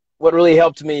really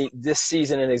helped me this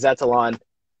season in Exathlon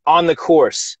on the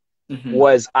course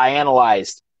was I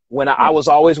analyzed. When I was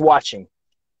always watching,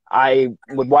 I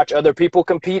would watch other people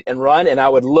compete and run, and I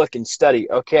would look and study.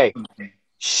 Okay,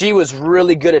 she was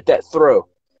really good at that throw.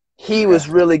 He was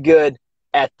really good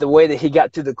at the way that he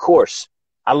got through the course.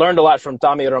 I learned a lot from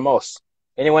Tommy Ramos.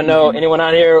 Anyone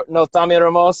on here know Tommy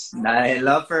Ramos? I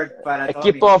love para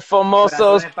Equipo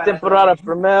Famosos, temporada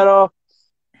primero.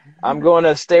 I'm going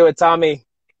to stay with Tommy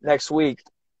next week.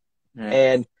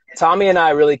 And Tommy and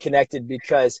I really connected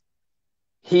because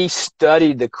he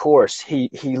studied the course. He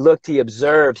looked, he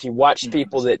observed, he watched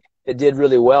people that did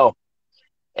really well.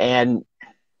 And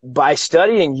by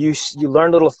studying, you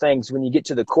learn little things when you get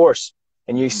to the course,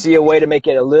 and you see a way to make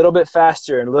it a little bit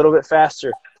faster and a little bit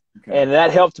faster. And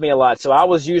that helped me a lot. So I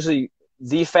was usually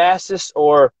the fastest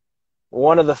or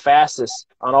one of the fastest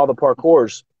on all the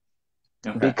parkours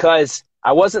because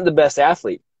I wasn't the best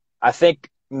athlete. I think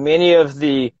many of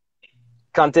the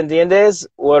contendientes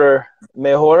were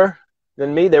mejor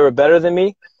than me. They were better than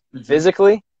me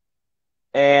physically.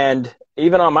 And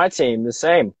even on my team, the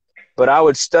same. But I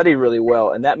would study really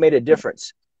well, and that made a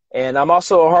difference. And I'm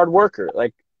also a hard worker.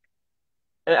 Like,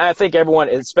 and I think everyone,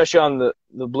 especially on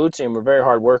the blue team, are very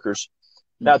hard workers.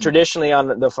 Now, traditionally on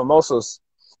the Famosos,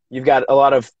 you've got a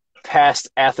lot of past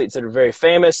athletes that are very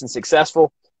famous and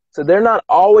successful. So they're not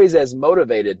always as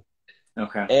motivated.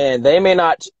 Okay. And they may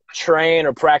not train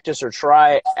or practice or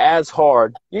try as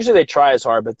hard. Usually they try as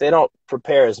hard, but they don't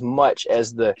prepare as much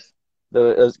as the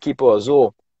Equipo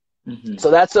Azul.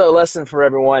 So that's a lesson for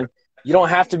everyone. You don't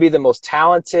have to be the most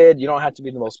talented. You don't have to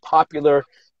be the most popular.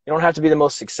 You don't have to be the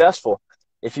most successful.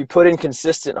 If you put in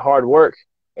consistent hard work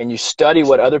and you study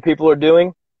what other people are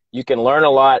doing, you can learn a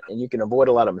lot and you can avoid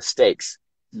a lot of mistakes.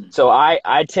 So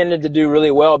I tended to do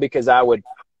really well because I would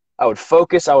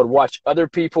focus. I would watch other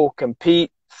people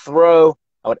compete, throw.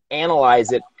 I would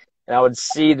analyze it, and I would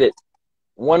see that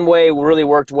one way really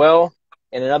worked well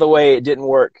and another way it didn't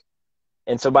work.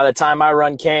 And so by the time my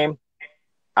run came,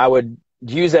 I would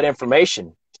use that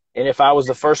information. And if I was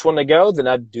the first one to go, then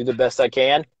I'd do the best I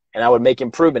can, and I would make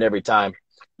improvement every time.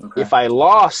 Okay. If I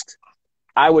lost,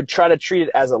 I would try to treat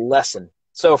it as a lesson.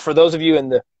 So for those of you in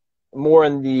the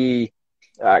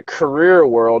career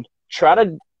world, try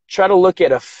to look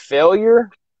at a failure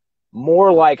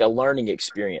more like a learning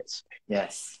experience.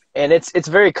 Yes. And it's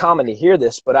very common to hear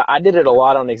this, but I did it a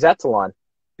lot on Exatlon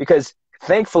because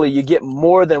thankfully you get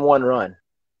more than one run.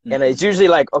 And it's usually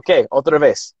like, okay, otra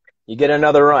vez, you get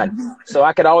another run. So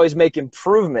I could always make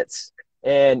improvements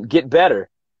and get better.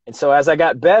 And so as I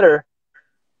got better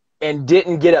and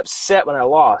didn't get upset when I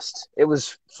lost, it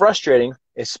was frustrating,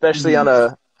 especially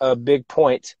on a big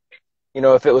point. You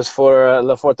know, if it was for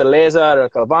La Fortaleza or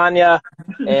Cabana,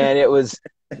 and it was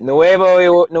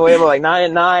Nuevo, like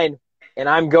 9-9, and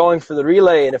I'm going for the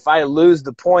relay, and if I lose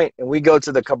the point and we go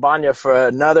to the Cabana for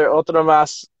another otra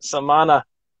más semana,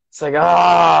 it's like,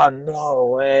 oh, no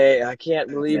way. I can't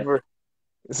believe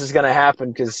this is going to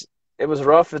happen because it was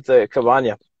rough at the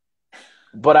Cabana.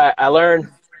 But I learned,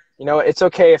 you know, it's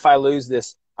okay if I lose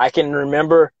this. I can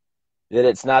remember that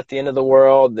it's not the end of the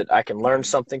world, that I can learn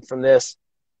something from this.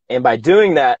 And by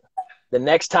doing that, the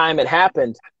next time it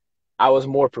happened, I was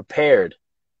more prepared.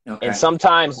 Okay. And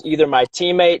sometimes either my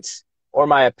teammates or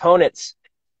my opponents,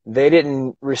 they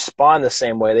didn't respond the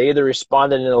same way. They either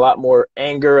responded in a lot more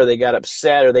anger, or they got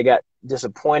upset, or they got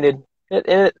disappointed.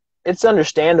 It's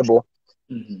understandable.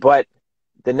 But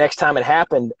the next time it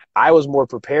happened, I was more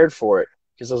prepared for it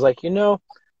because I was like, you know,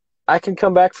 I can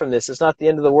come back from this. It's not the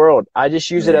end of the world. I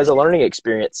just use it as a learning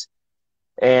experience.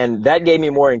 And that gave me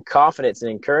more confidence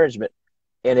and encouragement.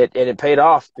 And it paid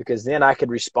off because then I could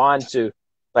respond to,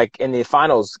 like in the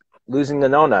finals, losing to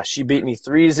Nona. She beat me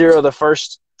 3-0 the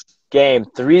first game,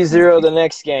 3-0 the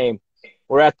next game.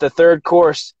 We're at the third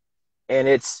course, and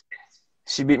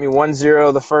she beat me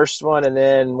 1-0 the first one, and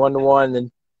then 1-1,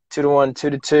 then 2-1,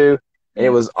 2-2, and it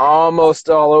was almost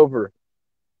all over.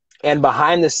 And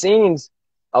behind the scenes,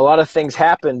 a lot of things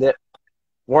happened that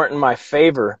weren't in my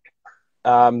favor,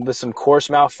 with some course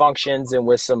malfunctions and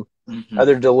with some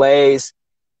other delays.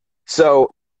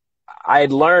 So I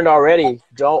had learned already,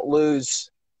 don't lose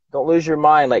your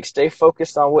mind. Like, stay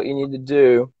focused on what you need to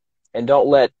do, and don't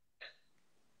let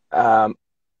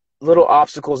little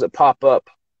obstacles that pop up,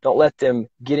 don't let them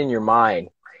get in your mind.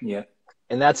 Yeah.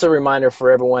 And that's a reminder for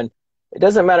everyone. It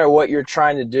doesn't matter what you're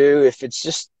trying to do. If it's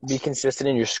just be consistent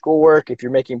in your schoolwork, if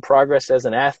you're making progress as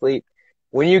an athlete,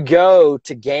 when you go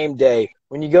to game day,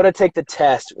 when you go to take the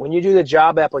test, when you do the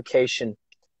job application,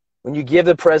 when you give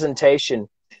the presentation,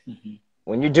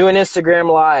 when you do an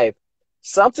Instagram live,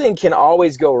 something can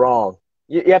always go wrong.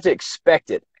 You have to expect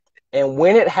it. And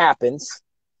when it happens,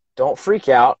 don't freak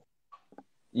out.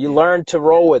 You learn to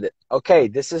roll with it. Okay,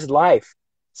 this is life.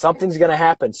 Something's going to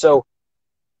happen. So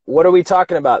what are we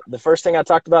talking about? The first thing I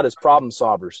talked about is problem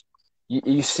solvers.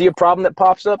 You see a problem that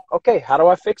pops up. Okay, how do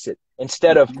I fix it?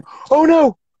 Instead of, oh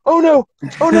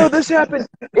no, this happened.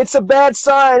 It's a bad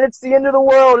sign. It's the end of the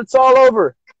world. It's all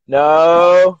over.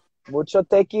 No, mucho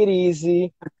take it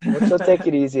easy. Mucho take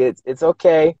it easy. It's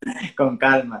okay. Con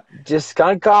calma. Just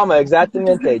con calma,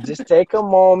 exactamente. Just take a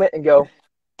moment and go,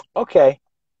 okay,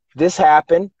 this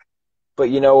happened, but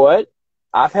you know what?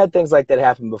 I've had things like that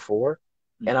happen before,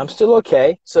 and I'm still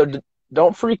okay. So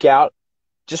don't freak out.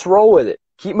 Just roll with it.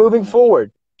 Keep moving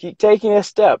forward. Keep taking a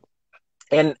step.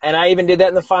 And I even did that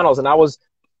in the finals, and I was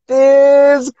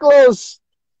this close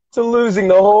to losing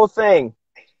the whole thing.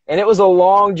 And it was a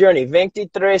long journey, 24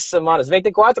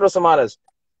 semanas.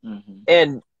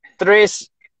 And 3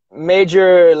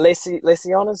 major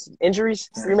lesiones, injuries,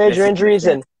 3 major injuries.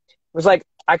 And it was like,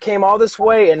 I came all this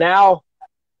way, and now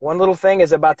one little thing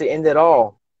is about to end it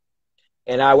all.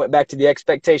 And I went back to the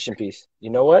expectation piece.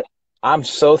 You know what? I'm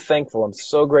so thankful. I'm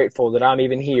so grateful that I'm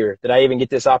even here, that I even get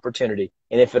this opportunity.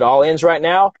 And if it all ends right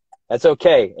now, that's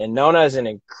okay. And Nona is an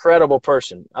incredible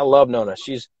person. I love Nona.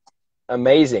 She's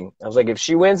amazing. I was like, if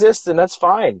she wins this, then that's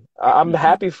fine. I'm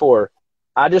happy for her.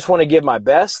 I just want to give my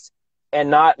best and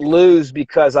not lose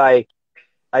because I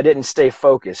didn't stay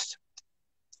focused.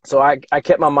 So I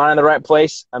kept my mind in the right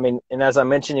place. I mean, and as I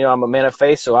mentioned, you know, I'm a man of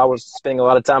faith, so I was spending a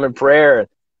lot of time in prayer and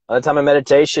a lot of time in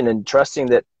meditation and trusting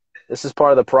that this is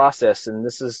part of the process and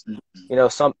this is, you know,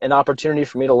 an opportunity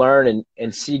for me to learn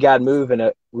and see God move in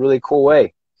a really cool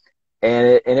way.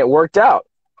 And it worked out.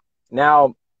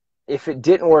 Now, if it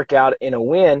didn't work out in a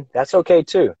win, that's okay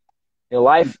too. You know,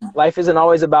 life isn't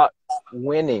always about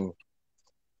winning.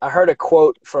 I heard a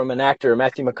quote from an actor,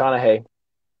 Matthew McConaughey.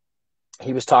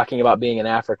 He was talking about being in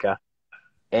Africa,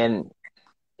 and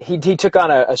he took on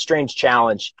a strange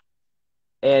challenge,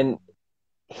 and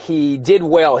he did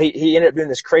well. He ended up doing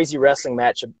this crazy wrestling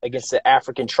match against the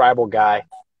African tribal guy.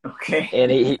 Okay.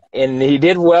 And he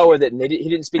did well with it, and he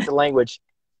didn't speak the language.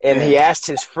 And he asked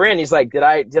his friend, he's like, did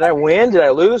I win? Did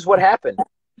I lose? What happened?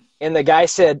 And the guy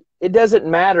said, it doesn't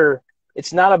matter.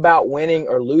 It's not about winning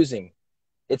or losing.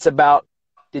 It's about,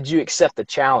 did you accept the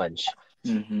challenge?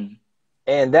 Mm-hmm.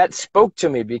 And that spoke to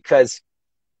me because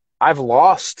I've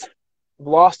lost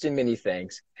in many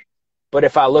things. But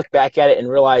if I look back at it and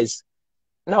realize,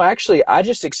 no, actually, I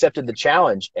just accepted the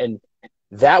challenge. And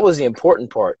that was the important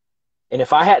part. And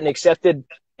if I hadn't accepted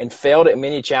and failed at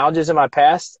many challenges in my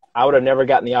past, I would have never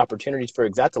gotten the opportunities for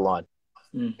Exathlon.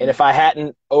 Mm-hmm. And if I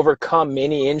hadn't overcome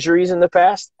many injuries in the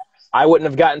past, I wouldn't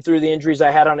have gotten through the injuries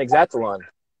I had on Exathlon.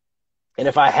 And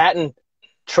if I hadn't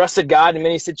trusted God in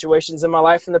many situations in my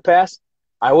life in the past,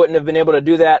 I wouldn't have been able to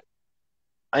do that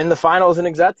in the finals in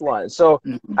Exathlon. So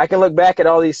I can look back at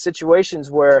all these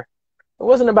situations where it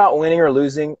wasn't about winning or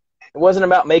losing. It wasn't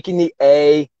about making the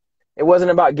A. It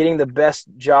wasn't about getting the best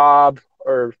job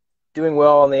or doing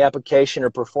well on the application or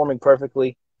performing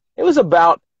perfectly. It was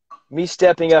about me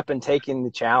stepping up and taking the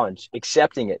challenge,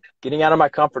 accepting it, getting out of my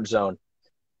comfort zone.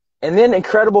 And then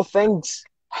incredible things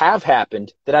have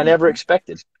happened that I never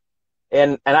expected.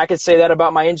 And I could say that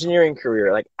about my engineering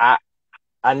career. Like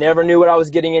I never knew what I was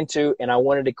getting into, and I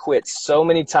wanted to quit so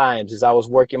many times as I was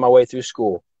working my way through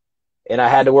school. And I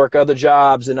had to work other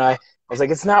jobs, and I was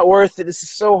like, it's not worth it. This is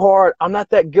so hard. I'm not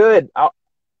that good.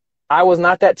 I was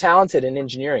not that talented in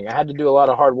engineering. I had to do a lot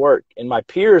of hard work, and my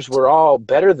peers were all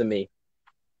better than me.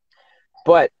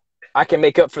 But I can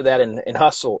make up for that in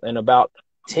hustle and about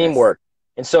teamwork.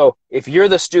 And so if you're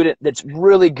the student that's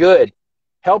really good,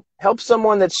 help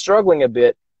someone that's struggling a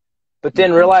bit, but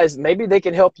then realize maybe they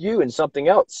can help you in something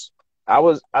else.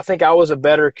 I think I was a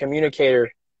better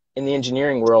communicator in the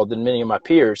engineering world than many of my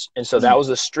peers. And so that was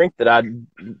a strength that I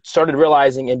started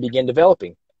realizing and began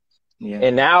developing. Yeah.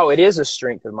 And now it is a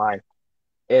strength of mine.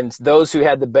 And those who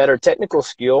had the better technical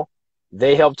skill,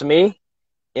 they helped me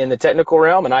in the technical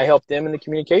realm, and I helped them in the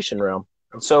communication realm.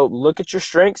 And so look at your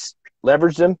strengths,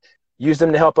 leverage them, use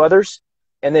them to help others,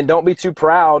 and then don't be too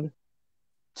proud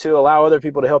to allow other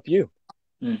people to help you.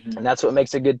 Mm-hmm. And that's what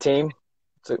makes a good team.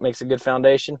 So it makes a good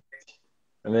foundation.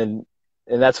 And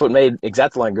that's what made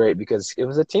Exathlon great, because it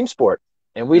was a team sport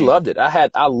and we loved it.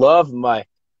 I loved my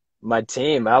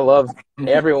team. I loved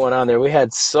everyone on there. We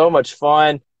had so much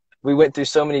fun. We went through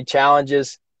so many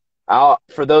challenges.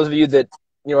 For those of you that,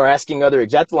 you know, are asking other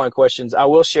Exathlon questions, I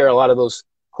will share a lot of those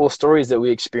cool stories that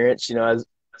we experienced, you know, as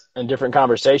in different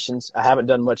conversations. I haven't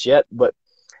done much yet, but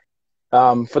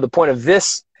for the point of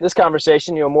this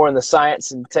conversation, you know, more in the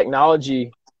science and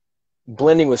technology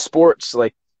blending with sports,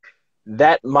 like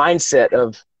that mindset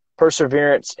of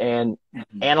perseverance and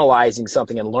analyzing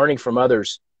something and learning from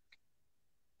others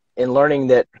and learning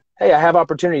that, hey, I have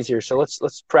opportunities here. So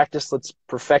let's practice. Let's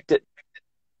perfect it.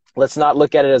 Let's not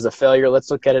look at it as a failure. Let's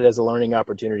look at it as a learning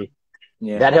opportunity.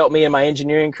 Yeah. That helped me in my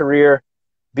engineering career.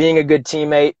 Being a good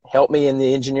teammate helped me in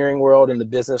the engineering world, in the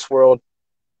business world.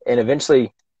 And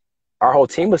eventually our whole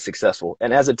team was successful.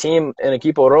 And as a team in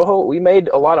Equipo Rojo, we made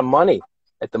a lot of money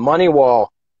at the money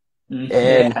wall.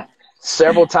 And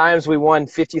several times we won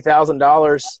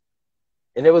 $50,000,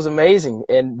 and it was amazing.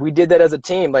 And we did that as a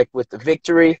team, like with the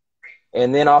victory,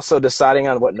 and then also deciding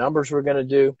on what numbers we're going to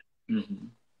do. Mm-hmm.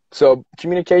 So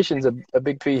communication's a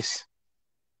big piece,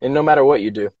 and no matter what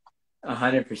you do.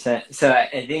 100%. So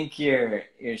I think you're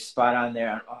spot on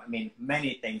there. I mean,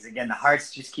 many things. Again, the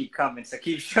hearts just keep coming, so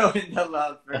keep showing the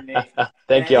love for Nate.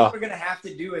 Thank y'all. We're gonna have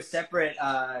to do a separate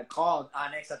call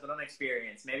on Exathlon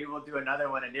experience. Maybe we'll do another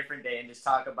one a different day and just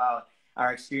talk about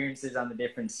our experiences on the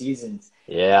different seasons.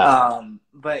 Yeah.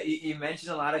 But you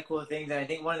mentioned a lot of cool things, and I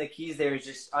think one of the keys there is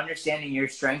just understanding your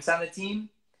strengths on the team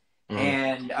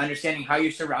and understanding how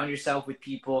you surround yourself with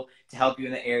people to help you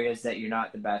in the areas that you're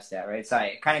not the best at, right? So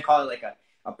I kind of call it like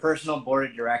a personal board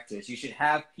of directors. You should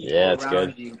have people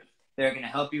around you that are going to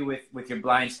help you with your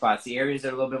blind spots, the areas that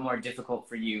are a little bit more difficult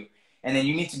for you. And then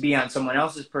you need to be on someone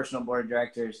else's personal board of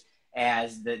directors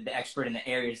as the expert in the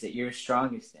areas that you're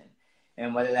strongest in.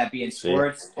 And whether that be in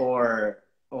sports or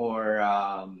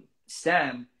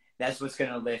STEM, that's what's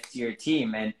going to lift your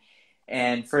team.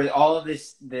 And for all of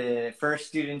this, the first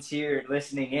students here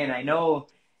listening in, I know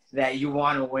that you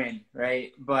want to win,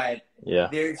 right? But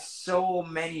there's so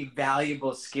many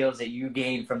valuable skills that you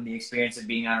gain from the experience of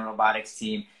being on a robotics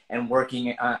team and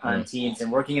working on teams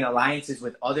and working in alliances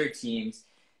with other teams,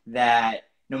 that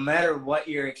no matter what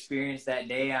your experience that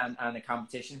day on the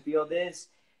competition field is,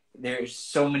 there's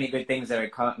so many good things that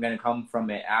are going to come from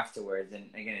it afterwards. And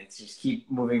again, it's just keep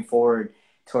moving forward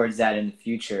towards that in the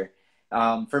future.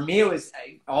 For me, it was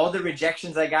all the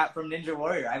rejections I got from Ninja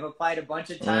Warrior. I've applied a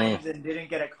bunch of times and didn't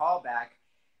get a call back.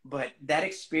 But that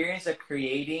experience of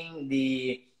creating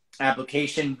the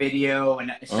application video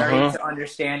and starting to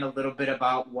understand a little bit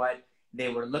about what they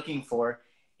were looking for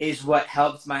is what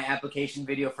helped my application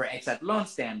video for Hexathlon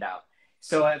stand out.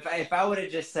 So if I would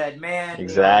have just said, man,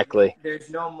 there's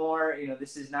no more,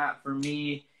 this is not for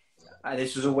me,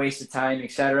 this was a waste of time,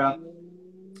 etc.,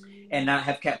 and not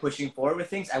have kept pushing forward with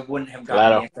things, I wouldn't have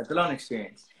gotten the Hexathlon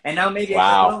experience. And now maybe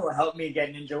Hexathlon will help me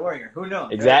get Ninja Warrior. Who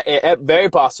knows? Exactly. Right? Very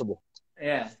possible.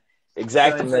 Yeah.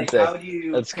 Exactly. So it's like, how do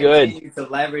you continue to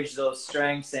leverage those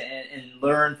strengths and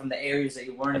learn from the areas that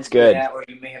you weren't as good at, or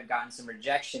you may have gotten some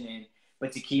rejection in,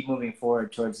 but to keep moving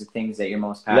forward towards the things that you're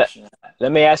most passionate about?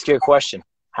 Let me ask you a question.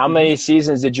 How many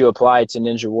seasons did you apply to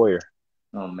Ninja Warrior?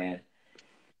 Oh, man.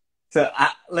 So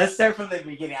let's start from the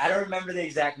beginning. I don't remember the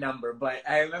exact number, but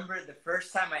I remember the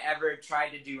first time I ever tried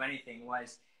to do anything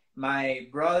was my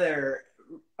brother,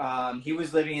 he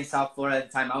was living in South Florida at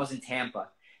the time. I was in Tampa.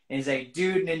 And he's like,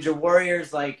 dude, Ninja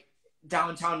Warrior's like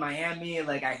downtown Miami.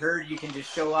 Like, I heard you can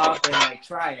just show up and like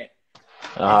try it.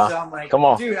 And so I'm like, come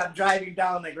on, dude, I'm driving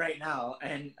down like right now.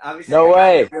 And obviously I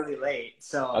got here really late.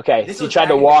 So so you tried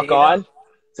to walk on?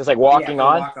 So it's like walking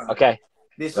on? Okay.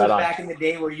 This was back in the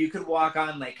day where you could walk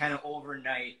on like kind of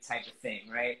overnight type of thing,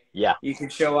 right? Yeah. You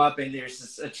could show up and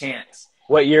there's a chance.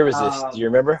 What year was this? Do you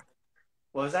remember?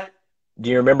 What was that? Do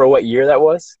you remember what year that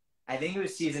was? I think it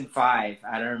was season 5.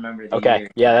 I don't remember the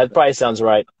year. Yeah, that probably sounds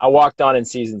right. I walked on in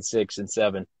season 6 and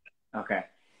 7. Okay.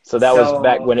 So that was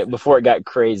back before it got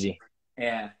crazy.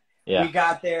 Yeah. We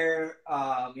got there,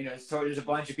 so there's a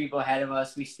bunch of people ahead of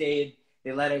us. We stayed,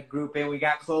 they let a group in, we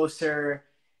got closer,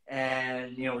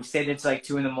 and, we stayed until like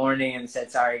 2 in the morning and said,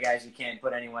 sorry guys, we can't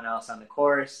put anyone else on the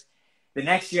course. The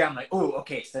next year I'm like, oh,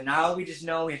 okay, so now we just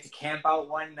know we have to camp out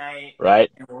one night.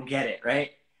 Right. And we'll get it,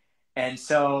 right? And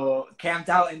so camped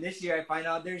out, and this year I find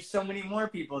out there's so many more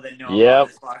people that know about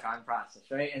this walk-on process,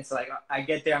 right? And so like I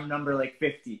get there, I'm number like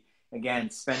 50. Again,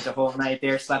 spent the whole night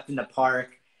there, slept in the park,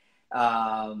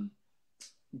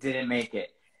 didn't make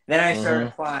it. Then I started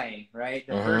applying, right?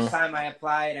 The first time I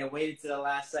applied, I waited to the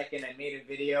last second. I made a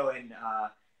video in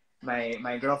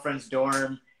my girlfriend's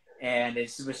dorm, and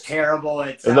it was terrible.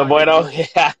 No bueno.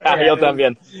 Yeah, yo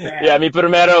también. Yeah, mi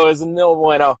primero es no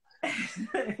bueno.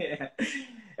 Yeah.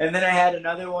 And then I had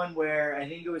another one where I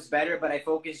think it was better, but I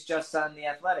focused just on the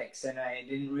athletics, and I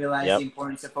didn't realize the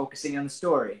importance of focusing on the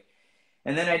story.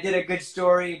 And then I did a good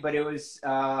story, but it was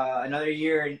another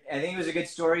year. I think it was a good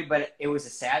story, but it was a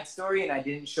sad story, and I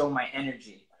didn't show my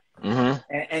energy.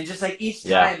 And just like each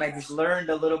time, I just learned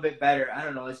a little bit better. I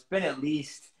don't know. It's been at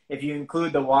least, if you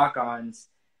include the walk-ons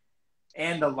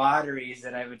and the lotteries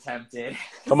that I've attempted,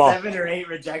 7 or 8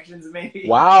 rejections maybe.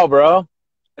 Wow, bro.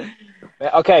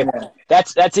 Okay,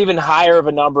 that's even higher of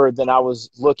a number than I was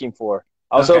looking for.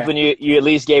 I was hoping you at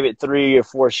least gave it 3 or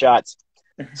 4 shots.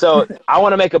 So I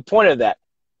want to make a point of that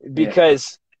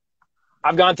because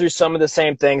I've gone through some of the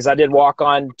same things. I did walk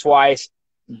on twice.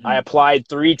 I applied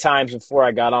 3 times before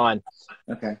I got on.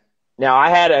 Okay. Now I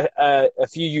had a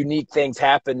few unique things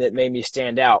happen that made me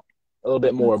stand out a little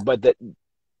bit more. But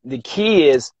the key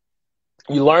is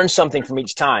you learn something from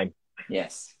each time.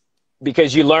 Yes.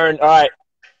 Because you learn, all right,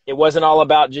 it wasn't all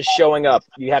about just showing up.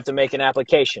 You have to make an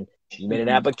application. You made an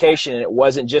application, and it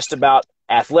wasn't just about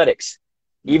athletics,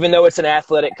 even though it's an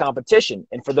athletic competition.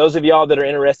 And for those of y'all that are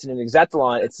interested in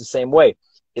Hexathlon, it's the same way.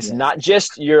 It's not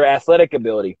just your athletic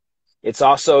ability. It's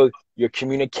also your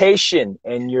communication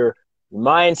and your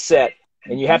mindset.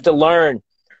 And you have to learn,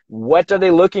 what are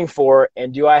they looking for,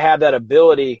 and do I have that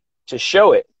ability to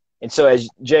show it? And so as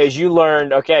Jay, as you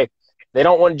learned, okay, They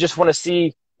don't just want to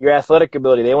see your athletic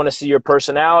ability. They want to see your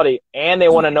personality, and they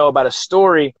want to know about a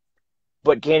story,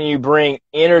 but can you bring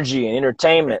energy and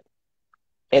entertainment?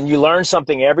 And you learn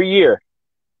something every year,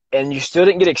 and you still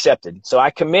didn't get accepted. So I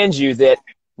commend you that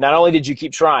not only did you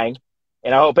keep trying,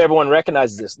 and I hope everyone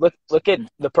recognizes this. Look at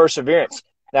the perseverance.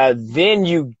 Now, then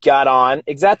you got on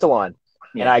Exathlon.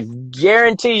 Yeah. And I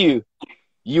guarantee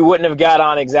you wouldn't have got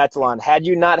on Exathlon had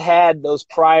you not had those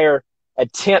prior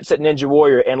attempts at Ninja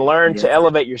Warrior and learned to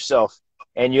elevate yourself.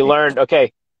 And you learned,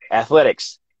 okay,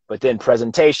 athletics, but then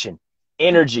presentation,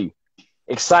 energy,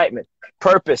 excitement,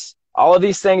 purpose. All of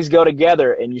these things go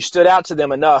together, and you stood out to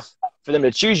them enough for them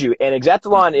to choose you. And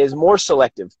Exathlon is more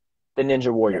selective than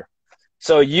Ninja Warrior.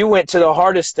 So you went to the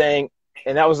hardest thing,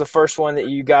 and that was the first one that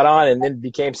you got on and then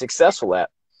became successful at.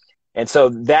 And so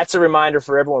that's a reminder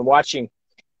for everyone watching.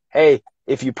 Hey,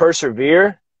 if you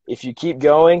persevere, if you keep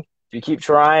going, if you keep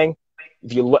trying,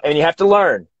 and you have to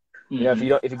learn. You know,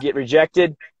 if you get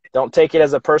rejected, don't take it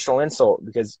as a personal insult,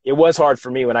 because it was hard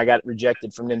for me when I got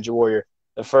rejected from Ninja Warrior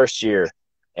the first year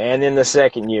and then the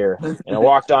second year. And I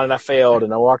walked on and I failed,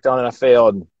 and I walked on and I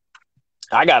failed.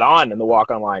 I got on in the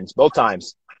walk-on lines both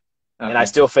times, and I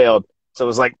still failed. So it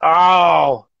was like,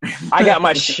 oh, I got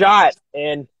my shot.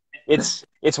 And it's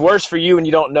worse for you when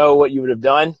you don't know what you would have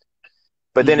done.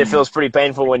 But then it feels pretty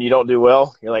painful when you don't do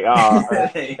well. You're like, oh,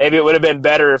 maybe it would have been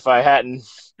better if I hadn't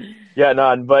gotten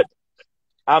on. But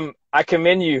I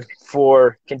commend you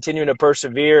for continuing to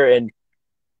persevere. And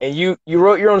you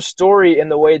wrote your own story in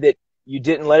the way that you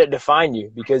didn't let it define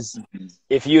you. Because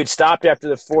if you had stopped after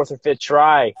the fourth or fifth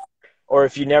try, or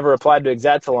if you never applied to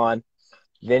Exathlon,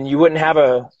 then you wouldn't have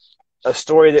a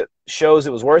story that shows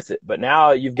it was worth it. But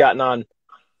now you've gotten on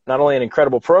not only an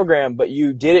incredible program, but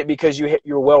you did it because you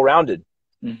were well-rounded.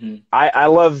 I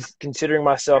love considering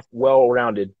myself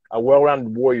well-rounded. A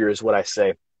well-rounded warrior is what I say.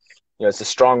 You know, it's a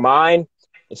strong mind,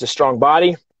 it's a strong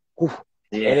body, and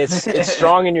it's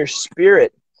strong in your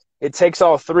spirit. It takes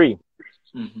all three.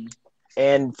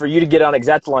 And for you to get on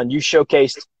Exathlon, you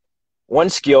showcased one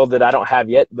skill that I don't have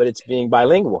yet, but it's being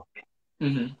bilingual.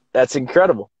 That's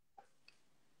incredible.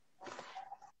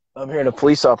 I'm hearing a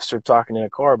police officer talking in a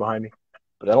car behind me,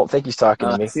 but I don't think he's talking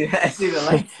to me. I see the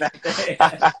lights back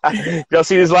there. Y'all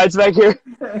see these lights back here?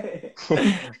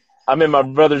 I'm in my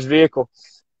brother's vehicle.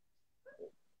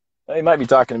 He might be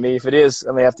talking to me. If it is,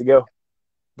 I may have to go.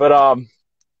 But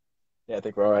yeah, I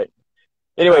think we're all right.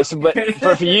 Anyway, so but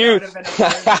for you,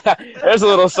 there's a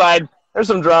little side. There's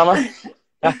some drama.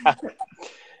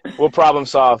 We'll problem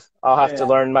solve. I'll have to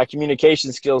learn my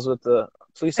communication skills with the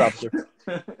police officer.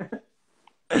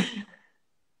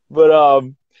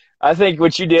 But I think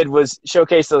what you did was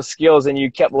showcase those skills, and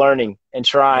you kept learning and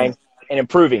trying and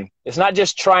improving. It's not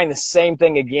just trying the same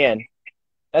thing again.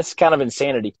 That's kind of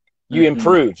insanity. You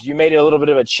improved. You made it a little bit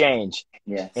of a change.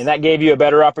 And that gave you a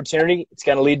better opportunity. It's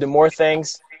going to lead to more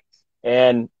things.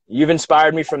 And you've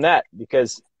inspired me from that,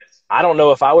 because I don't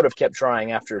know if I would have kept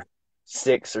trying after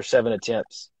 6 or 7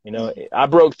 attempts. You know, I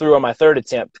broke through on my 3rd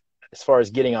attempt as far as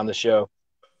getting on the show.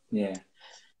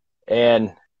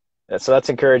 And so that's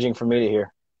encouraging for me to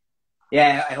hear.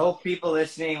 Yeah, I hope people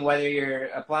listening, whether you're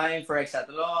applying for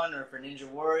Exathlon or for Ninja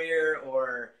Warrior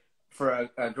or for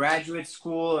a graduate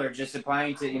school, or just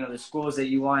applying to, you know, the schools that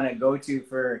you want to go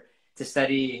to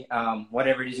study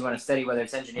whatever it is you want to study, whether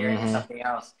it's engineering or something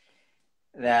else,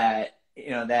 that, you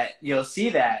know, that you'll see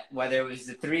that whether it was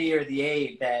the 3 or the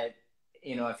 8, that,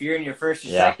 you know, if you're in your 1st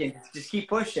or 2nd, just keep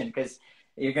pushing, because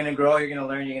you're going to grow, you're going to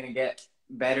learn, you're going to get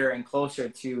better and closer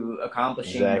to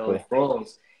accomplishing those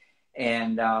goals.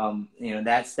 And, you know,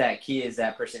 that key is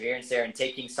that perseverance there, and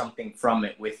taking something from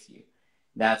it with you.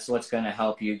 That's what's going to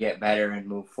help you get better and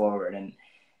move forward.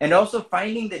 And also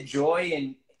finding the joy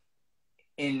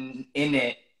in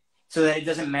it, so that it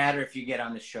doesn't matter if you get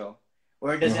on the show,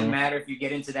 or it doesn't matter if you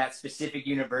get into that specific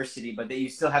university, but that you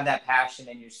still have that passion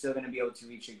and you're still going to be able to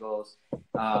reach your goals,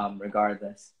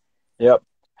 regardless. Yep.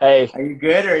 Hey. Are you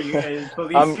good, or are you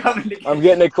police coming to get I'm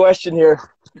getting a question here.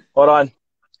 Hold on.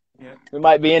 Yeah. We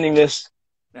might be ending this.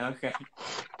 Okay.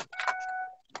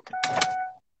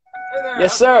 Hey there,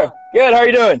 yes, sir. Good. How are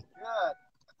you doing? Good.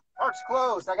 Park's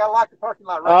closed. I got to lock the parking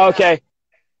lot right now. Okay.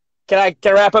 Can I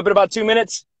wrap up in about 2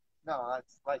 minutes? No,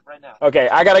 that's like right now. Okay.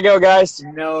 I got to go, guys.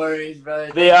 No worries, brother.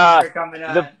 Thank you for coming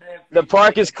on. The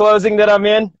park is closing that I'm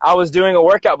in. I was doing a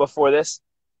workout before this,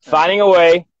 finding a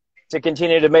way to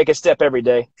continue to make a step every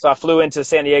day. So I flew into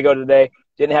San Diego today,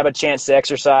 didn't have a chance to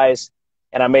exercise,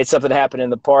 and I made something happen in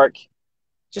the park,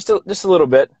 just a little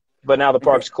bit. But now the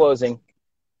park's closing,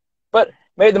 but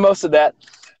made the most of that.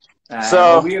 So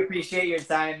well, we appreciate your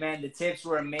time, man. The tips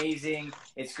were amazing.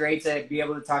 It's great to be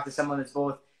able to talk to someone that's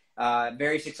both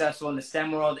very successful in the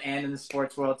STEM world and in the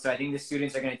sports world. So I think the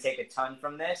students are going to take a ton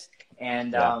from this.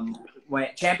 And when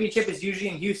championship is usually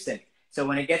in Houston. So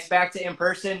when it gets back to in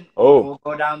person, we'll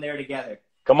go down there together.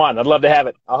 Come on. I'd love to have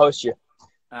it. I'll host you.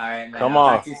 All right, man. Come I'll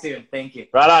on. talk to you soon. Thank you.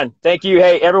 Right on. Thank you.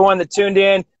 Hey, everyone that tuned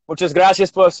in, muchas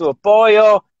gracias por su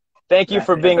apoyo. Thank you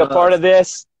for being a part of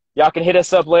this. Y'all can hit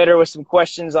us up later with some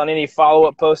questions on any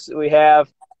follow-up posts that we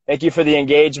have. Thank you for the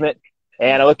engagement.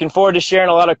 And I'm looking forward to sharing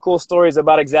a lot of cool stories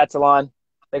about Exatlon.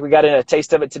 I think we got a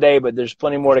taste of it today, but there's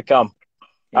plenty more to come.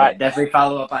 Yeah, all right. Definitely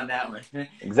follow up on that one.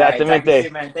 Exactamente. All right, talk to you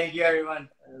soon, man. Thank you, everyone.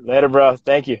 Later, bro.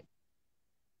 Thank you.